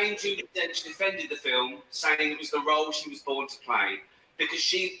 But Dame Judi Dench defended the film, saying it was the role she was born to play, because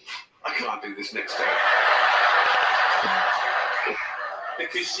I can't do this next day.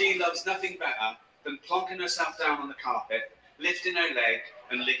 Because she loves nothing better than plonking herself down on the carpet, lifting her leg,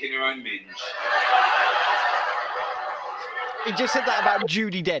 and licking her own minge. He just said that about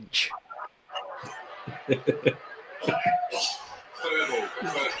Judi Dench. Verbal.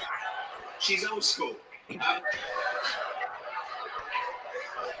 She's old school.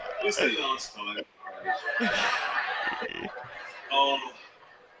 What's the last time?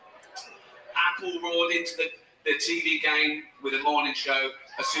 Apple roared into the TV game with a morning show,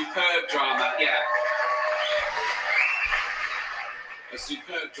 a superb drama, a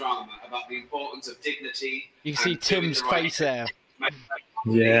superb drama about the importance of dignity. You can see Tim's face there.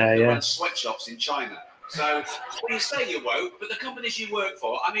 They run sweatshops in China. So you say you're woke, but the companies you work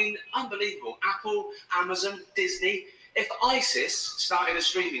for, I mean, unbelievable. Apple, Amazon, Disney. If ISIS started a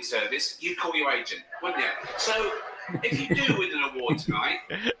streaming service, you'd call your agent, wouldn't you? So if you do win an award tonight,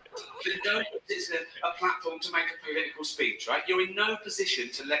 then don't use it as a platform to make a political speech, right? You're in no position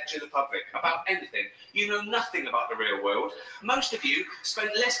to lecture the public about anything. You know nothing about the real world. Most of you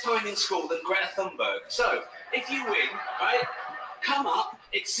spent less time in school than Greta Thunberg. So if you win, right, come up,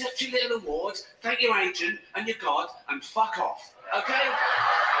 accept your little award, thank your agent and your God, and fuck off, okay?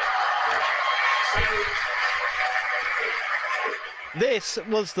 So, This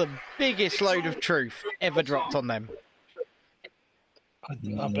was the biggest load of truth ever dropped on them. I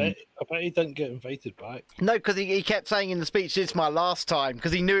bet he didn't get invited back. No, because he kept saying in the speech, "It's my last time,"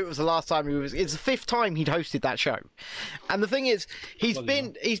 because he knew it was the last time It's the 5th time he'd hosted that show, and the thing is, he's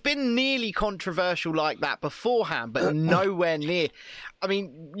been nearly controversial like that beforehand, but nowhere near. I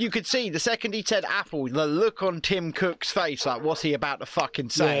mean, you could see the second he said Apple, the look on Tim Cook's face, like, what's he about to fucking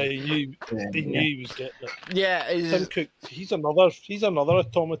say? Yeah, he knew he was getting it. Yeah, Tim Cook, he's another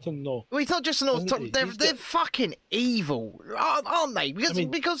automaton, though. Well, he's not just an automaton. They're fucking evil, aren't they?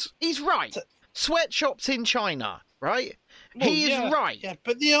 Because he's right. Sweatshops in China, right? Well, he is right. Yeah,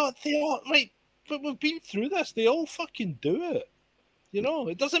 but they are right. But we've been through this. They all fucking do it. You know,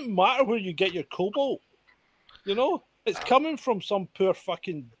 it doesn't matter where you get your cobalt. You know, it's coming from some poor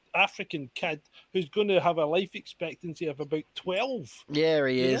fucking African kid who's going to have a life expectancy of about 12. There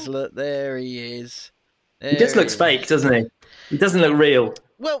he is. Look, there he is. He just looks fake, doesn't he? He doesn't look real.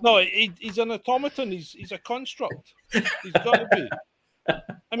 Well, no, he's an automaton. He's a construct. He's got to be.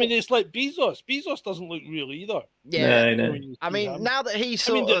 I mean, it's like Bezos. Bezos doesn't look real either. Yeah, no. I mean, now that he's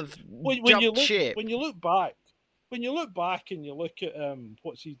when you look, ship. When you look back and you look at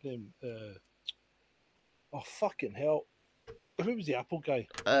what's his name? Oh fucking hell! Who was the Apple guy?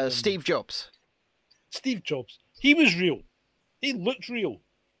 Steve Jobs. Steve Jobs. He was real. He looked real.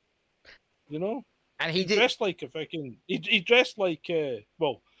 You know. And he dressed like a fucking. He dressed like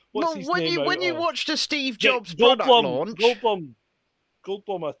what's his name? When you watched a Steve Jobs product launch,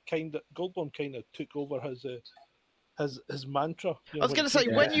 Goldblum kind of took over his mantra. I was going to say,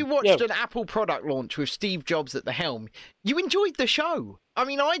 when you watched an Apple product launch with Steve Jobs at the helm, you enjoyed the show. I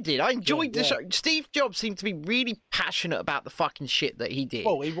mean, I did. I enjoyed the show. Steve Jobs seemed to be really passionate about the fucking shit that he did.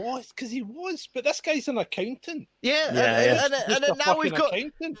 Well, he was. But this guy's an accountant. Yeah. And now we've got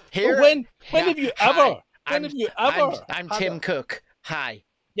accountant. here. When have you ever? I'm Tim Cook. Hi.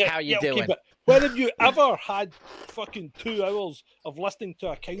 How you doing? Okay, when have you ever had fucking 2 hours of listening to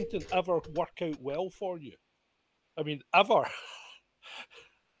accountant ever work out well for you? I mean, ever.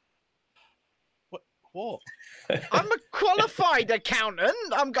 What? I'm a qualified accountant.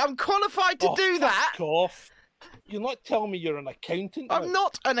 I'm qualified to do that. Fuck off. You're not telling me you're an accountant. I'm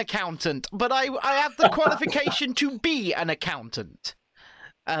not an accountant, but I have the qualification to be an accountant.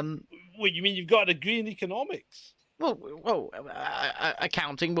 What, you mean you've got a degree in economics? Well,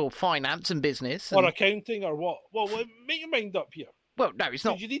 accounting, finance and business. Or accounting, or what? Well, make your mind up here. Well, no, it's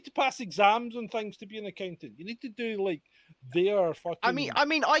not. You need to pass exams and things to be an accountant. You need to do like their fucking. I mean,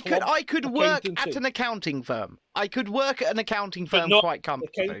 I could work at an accounting firm. I could work at an accounting firm quite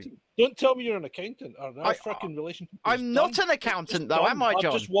comfortably. Don't tell me you're an accountant. Or our fucking relationship. I'm not an accountant, though, am I,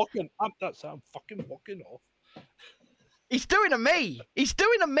 John? I'm just walking. I'm fucking walking off. He's doing a me. He's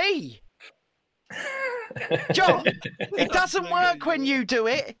doing a me. John, it doesn't work when you do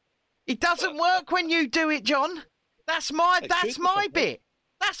it. It doesn't work when you do it, John. That's my bit.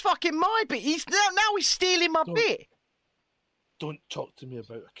 That's fucking my bit. He's stealing my bit. Don't talk to me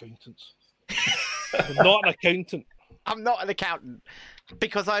about accountants. I'm not an accountant. I'm not an accountant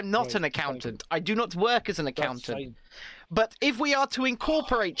because I'm not an accountant. I do not work as an accountant. But if we are to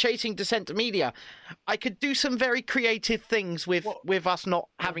incorporate Chasing Dissent Media, I could do some very creative things with us not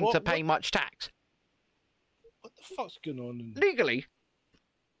having to pay much tax. What the fuck's going on? Legally.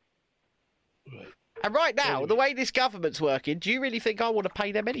 Right. And right now, the way this government's working, do you really think I want to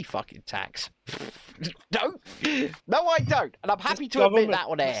pay them any fucking tax? No, I don't. And I'm happy to admit that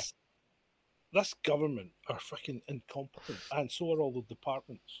on air. This government are fucking incompetent, and so are all the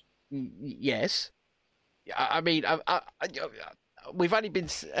departments. Yes. I mean, we've only been...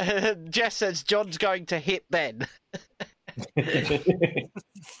 Jess says John's going to hit Ben.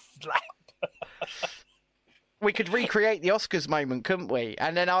 We could recreate the Oscars moment, couldn't we?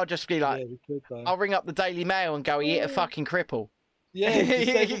 And then I'll just be like, I'll ring up the Daily Mail and go, he hit a fucking cripple. Yeah,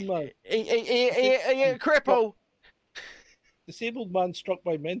 disabled man. He hit a cripple. Disabled man struck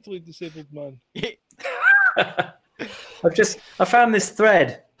by mentally disabled man. I found this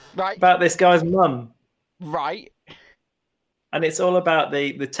thread about this guy's mum. Right. And it's all about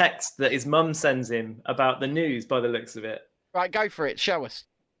the text that his mum sends him about the news, by the looks of it. Right, go for it. Show us.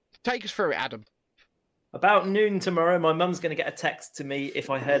 Take us through it, Adam. About noon tomorrow, my mum's going to get a text to me if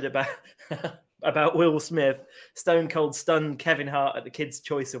I heard about Will Smith stone cold stunned Kevin Hart at the Kids'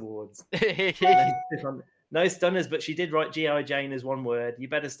 Choice Awards. No stunners, but she did write G.I. Jane as one word. You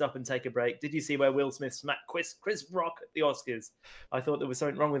better stop and take a break. Did you see where Will Smith smacked Chris Rock at the Oscars? I thought there was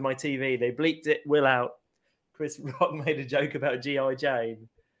something wrong with my TV. They bleeped it, Will out. Chris Rock made a joke about G.I. Jane.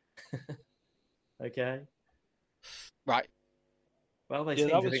 Okay. Right. Well, they seem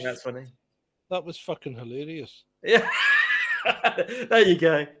to think that's funny. That was fucking hilarious. Yeah. There you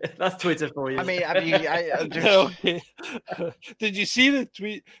go. That's Twitter for you. I mean, have you? Okay. Did you see the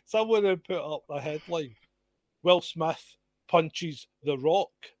tweet? Someone had put up the headline: Will Smith punches The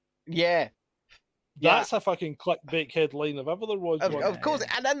Rock. Yeah. That's a fucking clickbait headline if ever there was one. Of course.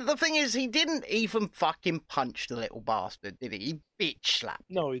 And then the thing is, he didn't even fucking punch the little bastard, did he? He bitch slapped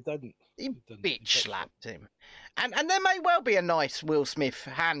him. No, he didn't. He bitch slapped him. And there may well be a nice Will Smith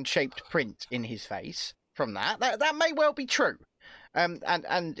hand-shaped print in his face from that. That may well be true. And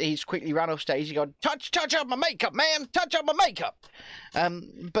he's quickly ran off stage. He go, touch up my makeup, man. Touch up my makeup.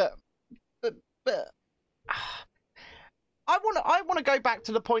 But I want to go back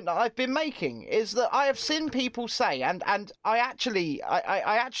to the point that I've been making, is that I have seen people say, and I actually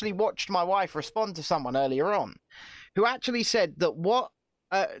watched my wife respond to someone earlier on, who actually said that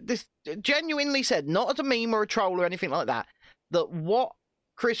this genuinely said, not as a meme or a troll or anything like that, that what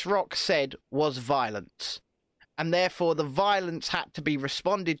Chris Rock said was violence, and therefore the violence had to be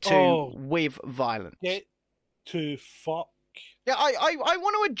responded to with violence. Get to fuck. Yeah, I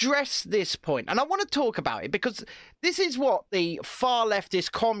want to address this point, and I want to talk about it, because this is what the far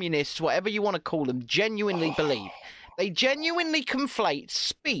leftist communists, whatever you want to call them, genuinely believe. They genuinely conflate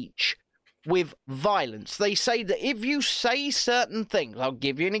speech with violence. They say that if you say certain things, I'll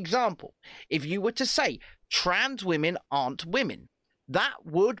give you an example. If you were to say trans women aren't women, that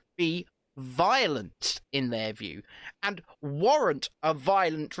would be violence in their view and warrant a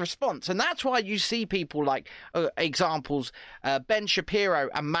violent response. And that's why you see people like examples Ben Shapiro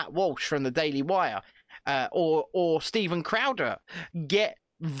and Matt Walsh from the Daily Wire or Stephen Crowder get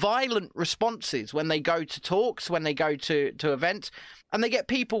violent responses when they go to talks, when they go to events, and they get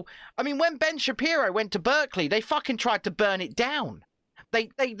people. I mean, when Ben Shapiro went to Berkeley, they fucking tried to burn it down. They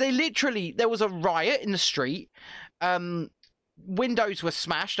literally, there was a riot in the street. Windows were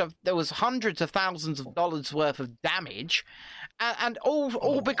smashed. There was hundreds of thousands of dollars worth of damage, and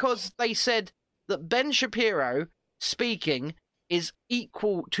all because they said that Ben Shapiro speaking is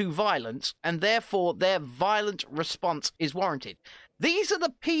equal to violence, and therefore their violent response is warranted. These are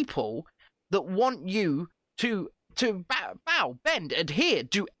the people that want you to bow, bend, adhere,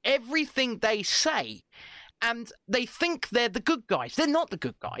 do everything they say, and they think they're the good guys. They're not the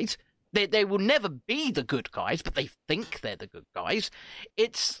good guys. They will never be the good guys, but they think they're the good guys.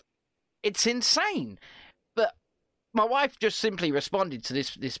 It's insane. But my wife just simply responded to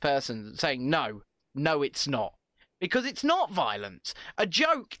this person saying, no, it's not. Because it's not violence. A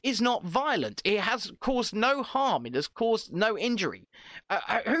joke is not violent. It has caused no harm. It has caused no injury.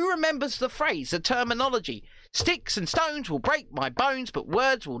 Who remembers the phrase, the terminology? Sticks and stones will break my bones, but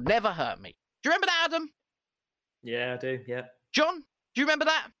words will never hurt me. Do you remember that, Adam? Yeah, I do, yeah. John, do you remember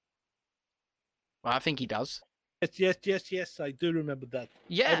that? Well, I think he does. Yes, I do remember that.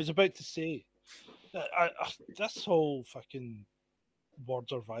 Yeah. I was about to say, this whole fucking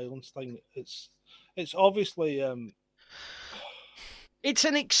words or violence thing, it's obviously... it's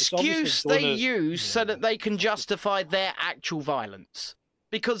an excuse they use so that they can justify their actual violence.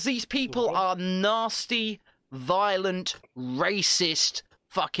 Because these people are nasty, violent, racist,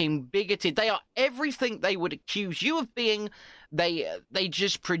 fucking bigoted. They are everything they would accuse you of being. They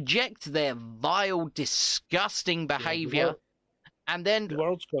just project their vile, disgusting behaviour, and then the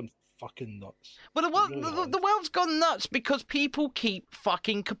world's gone fucking nuts. But the world's gone nuts because people keep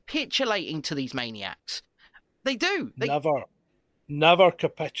fucking capitulating to these maniacs. They do. Never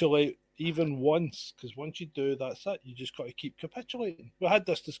capitulate even once, because once you do, that's it. You just got to keep capitulating. We had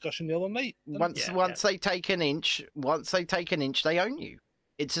this discussion the other night. Once they take an inch, they own you.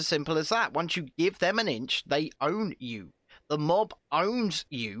 It's as simple as that. Once you give them an inch, they own you. The mob owns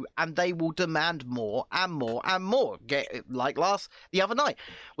you, and they will demand more and more and more. Like the other night,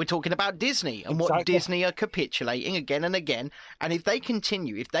 we're talking about Disney and what Disney are capitulating again and again. And if they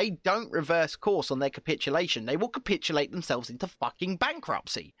continue, if they don't reverse course on their capitulation, they will capitulate themselves into fucking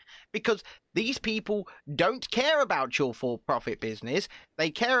bankruptcy. Because these people don't care about your for-profit business. They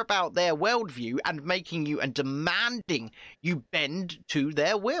care about their worldview and making you and demanding you bend to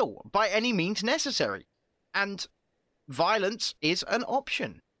their will by any means necessary. And violence is an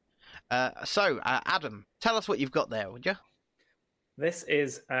option. So, Adam, tell us what you've got there, would you? This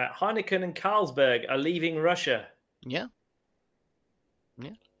is Heineken and Carlsberg are leaving Russia. Yeah.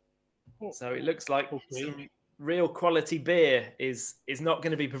 So it looks like some real quality beer is not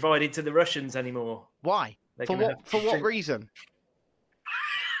going to be provided to the Russians anymore. Why? For what reason?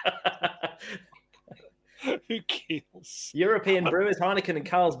 Who cares? European brewers Heineken and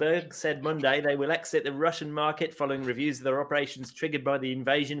Carlsberg said Monday they will exit the Russian market following reviews of their operations triggered by the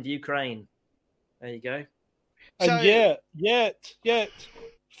invasion of Ukraine. There you go. And yet,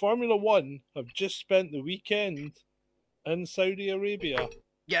 Formula One have just spent the weekend in Saudi Arabia.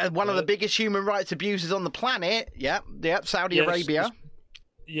 Yeah, one of the biggest human rights abusers on the planet. Yep, Saudi Arabia.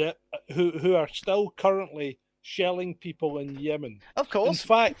 Yeah, who are still currently shelling people in Yemen. Of course. In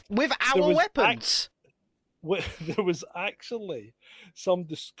fact, with our weapons. There was actually some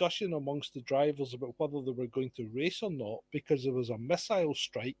discussion amongst the drivers about whether they were going to race or not, because there was a missile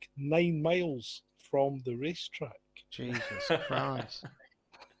strike 9 miles from the racetrack. Jesus Christ.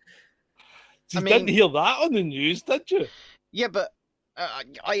 You didn't hear that on the news, did you? Yeah, but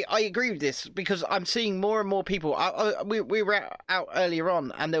I agree with this, because I'm seeing more and more people. We were out earlier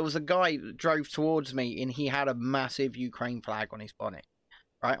on, and there was a guy that drove towards me, and he had a massive Ukraine flag on his bonnet,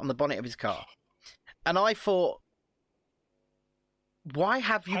 right, on the bonnet of his car. And I thought, why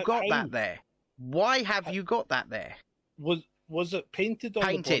have you got that there? Why have you got that there? Was it painted on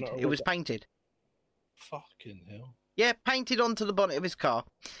painted. The bonnet? It was painted. Fucking hell. Yeah, painted onto the bonnet of his car.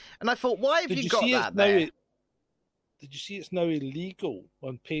 And I thought, why have you got that there? Did you see it's now illegal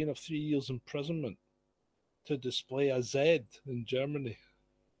on pain of 3 years imprisonment to display a Z in Germany?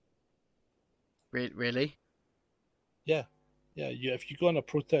 Really? Yeah. Yeah, if you go on a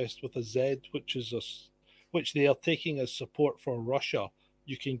protest with a Z, which they are taking as support for Russia,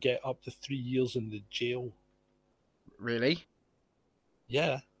 you can get up to 3 years in the jail. Really?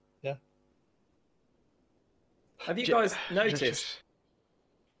 Yeah. Have you guys noticed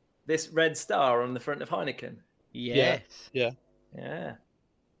this red star on the front of Heineken? Yes. Yeah.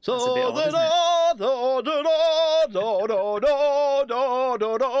 So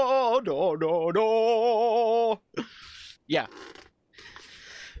yeah.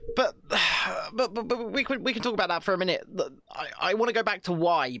 But we can talk about that for a minute. I want to go back to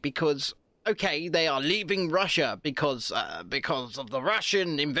why, because okay, they are leaving Russia because of the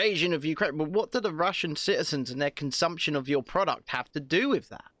Russian invasion of Ukraine. But what do the Russian citizens and their consumption of your product have to do with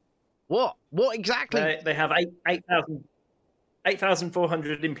that? What exactly? They have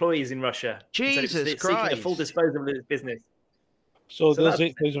 8,400 employees in Russia. Jesus Christ! Seeking a full disposal of its business. So there's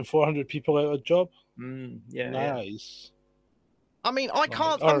 8,400 people out of job. Yeah. Nice. I mean, I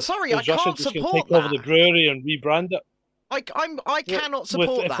can't. I'm sorry, I can't support take that. Over the brewery and rebrand it. I cannot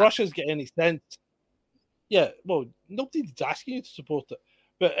support that. If Russia's get any sense, yeah. Well, nobody's asking you to support it.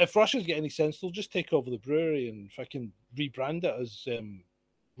 But if Russia's get any sense, they'll just take over the brewery and fucking rebrand it as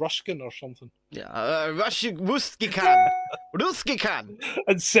Ruskin or something. Yeah, Ruskikan,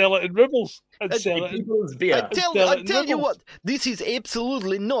 and sell it in rubles. And sell it in beer. I tell you what, this is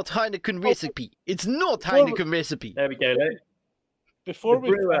absolutely not Heineken recipe. It's not Heineken recipe. There we go. Before we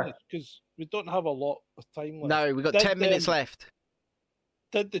finish, because we don't have a lot of time left. No, we've got 10 minutes left.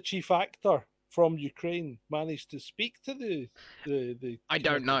 Did the chief actor from Ukraine manage to speak to the I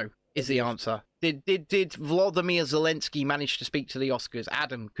don't know, is the answer. Did Vladimir Zelensky manage to speak to the Oscars?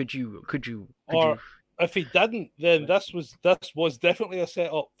 Adam, could you if he didn't, then this was definitely a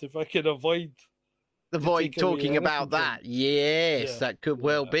setup to fucking avoid talking about that. Yes, that could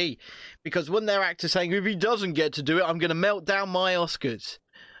well be. Because when their actor saying, if he doesn't get to do it, I'm going to melt down my Oscars.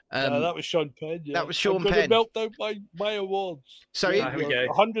 That was Sean Penn. Yeah. That was Sean Penn. Penn. Melt down my awards. So here we go.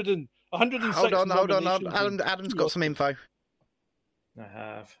 106. Hold on. Adam's got some info. I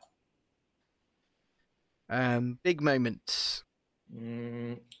have. Big moments.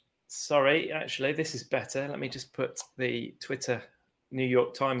 Sorry, actually, this is better. Let me just put the Twitter New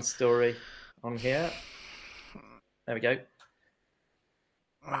York Times story on here. There we go.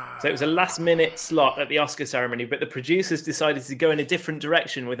 So it was a last-minute slot at the Oscar ceremony, but the producers decided to go in a different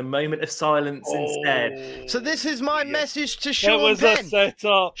direction with a moment of silence instead. So this is my message to Sean Penn. A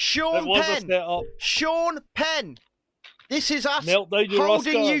setup. Sean Penn. This is us holding Oscar.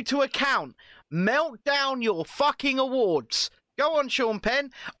 you to account. Melt down your fucking awards. Go on, Sean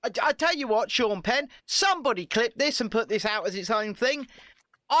Penn. I tell you what, Sean Penn, somebody clip this and put this out as its own thing.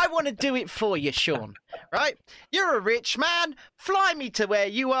 I want to do it for you, Sean, right? You're a rich man. Fly me to where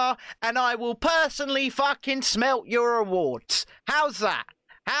you are, and I will personally fucking smelt your awards. How's that?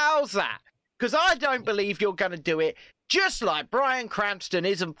 Because I don't believe you're going to do it, just like Bryan Cranston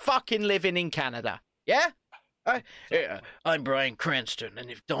isn't fucking living in Canada. Yeah? I'm Bryan Cranston, and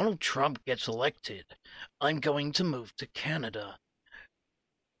if Donald Trump gets elected, I'm going to move to Canada.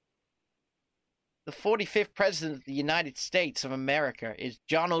 The 45th president of the United States of America is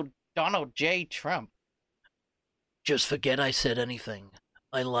Donald J. Trump. Just forget I said anything.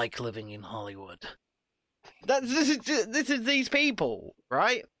 I like living in Hollywood. This is these people,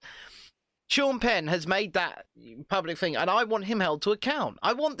 right? Sean Penn has made that public thing, and I want him held to account.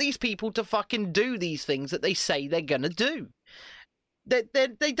 I want these people to fucking do these things that they say they're gonna do. They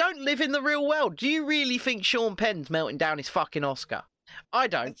don't live in the real world. Do you really think Sean Penn's melting down his fucking Oscar? I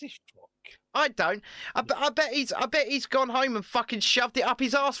don't. I don't. I bet he's gone home and fucking shoved it up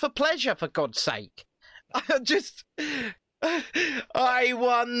his arse for pleasure, for God's sake. I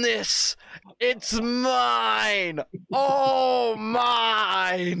won this. It's mine. Oh,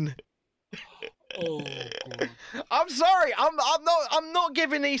 mine. Oh, God. I'm sorry. I'm not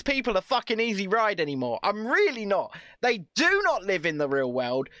giving these people a fucking easy ride anymore. I'm really not. They do not live in the real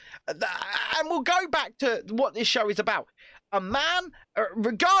world. And we'll go back to what this show is about. A man,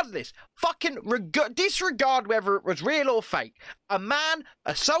 regardless, disregard whether it was real or fake. A man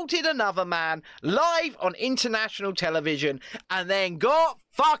assaulted another man live on international television and then got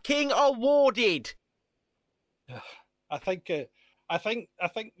fucking awarded. I think the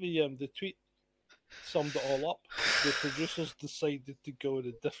tweet summed it all up. The producers decided to go in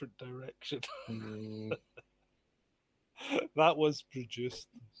a different direction. That was produced.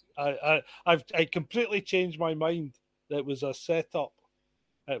 I completely changed my mind. It was a setup.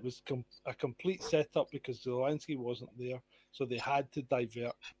 It was a complete setup because Zelensky wasn't there, so they had to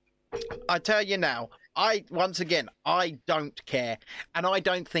divert. I tell you now, I don't care, and I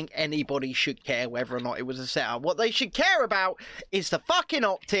don't think anybody should care whether or not it was a setup. What they should care about is the fucking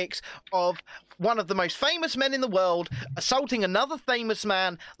optics of one of the most famous men in the world assaulting another famous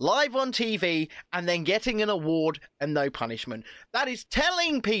man live on TV and then getting an award and no punishment. That is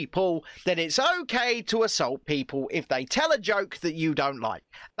telling people that it's okay to assault people if they tell a joke that you don't like.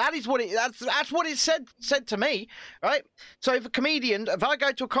 That's what it said to me, right? So if I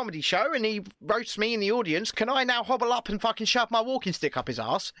go to a comedy show and he roasts me in the audience, can I now hobble up and fucking shove my walking stick up his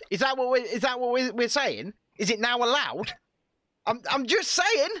ass? Is that what we're saying? Is it now allowed? I'm just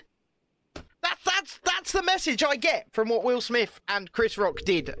saying. That's the message I get from what Will Smith and Chris Rock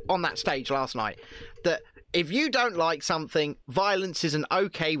did on that stage last night. That if you don't like something, violence is an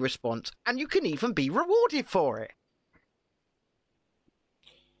okay response, and you can even be rewarded for it.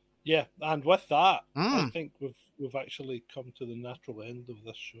 Yeah, and with that, I think we've actually come to the natural end of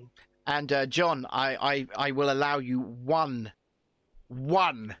this show. And John, I will allow you one.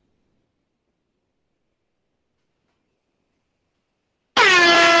 One.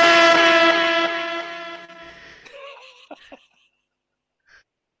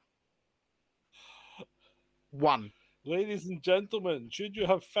 Ladies and gentlemen, should you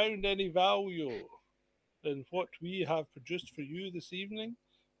have found any value in what we have produced for you this evening,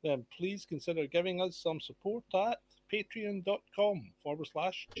 then please consider giving us some support at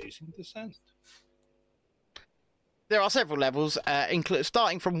patreon.com/Chasing Dissent. There are several levels,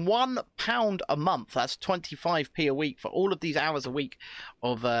 starting from £1 a month. That's 25p a week for all of these hours a week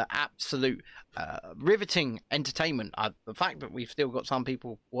of absolute riveting entertainment. The fact that we've still got some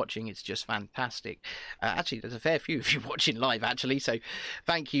people watching is just fantastic. Actually, there's a fair few of you watching live, actually, so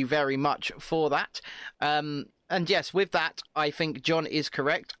thank you very much for that. And yes, with that, I think John is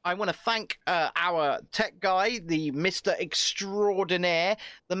correct. I want to thank our tech guy, the Mr. Extraordinaire,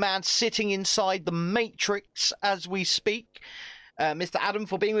 the man sitting inside the Matrix as we speak, Mr. Adam,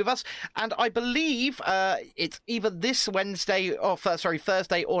 for being with us. And I believe it's either this Thursday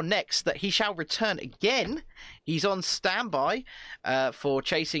or next that he shall return again. He's on standby for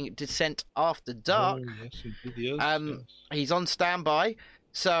Chasing Dissent After Dark. Oh, yes, he is. Yes. He's on standby.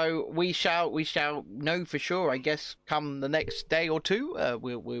 So we shall know for sure, I guess, come the next day or two.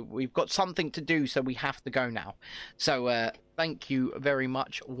 We've got something to do, so we have to go now. So thank you very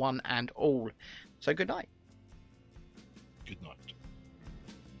much, one and all. So good night. Good night.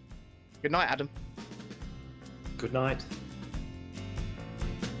 Good night, Adam. Good night.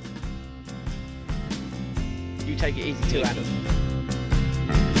 You take it easy too, Adam.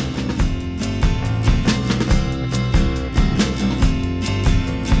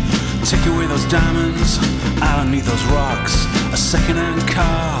 Take away those diamonds, I don't need those rocks. A second-hand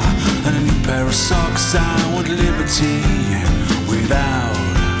car and a new pair of socks. I want liberty without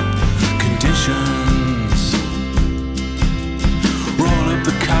conditions. Roll up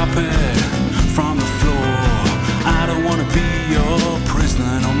the carpet from the floor. I don't want to be your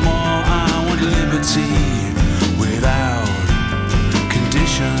prisoner no more. I want liberty without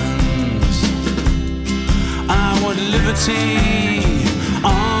conditions. I want liberty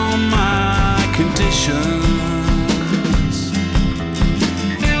on my conditions.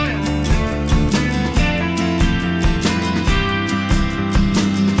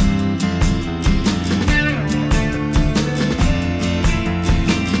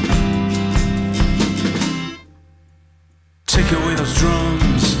 Take away those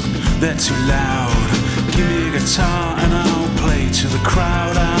drums, they're too loud. Give me a guitar and I'll play to the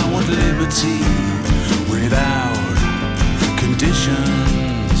crowd. I want liberty without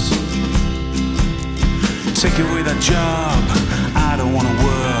conditions. Take away that job, I don't want to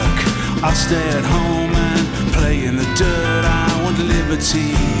work. I'll stay at home and play in the dirt. I want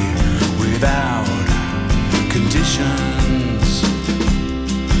liberty without conditions.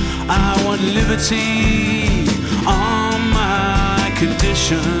 I want liberty on my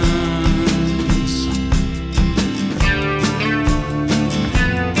conditions.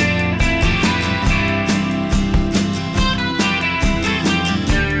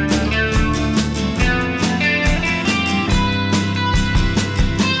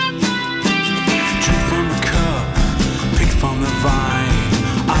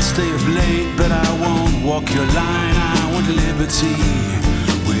 Stay up late, but I won't walk your line. I want liberty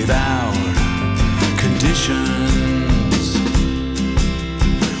without conditions.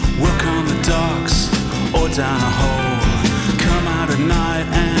 Work on the docks or down a hole. Come out at night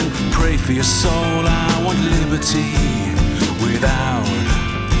and pray for your soul. I want liberty without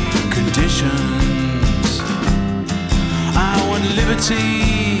conditions. I want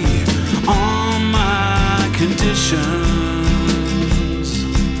liberty on my conditions.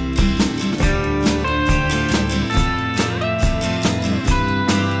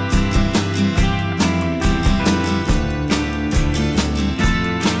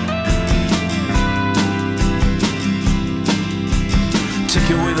 Take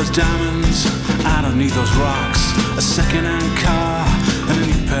away those diamonds, I don't need those rocks. A second-hand car and a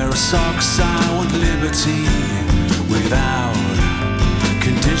new pair of socks. I want liberty without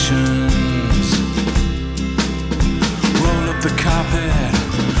conditions. Roll up the carpet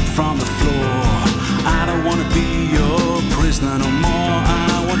from the floor. I don't want to be your prisoner no more.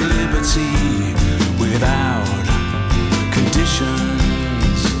 I want liberty without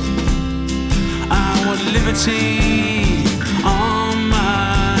conditions. I want liberty on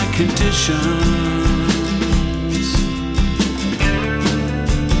my conditions.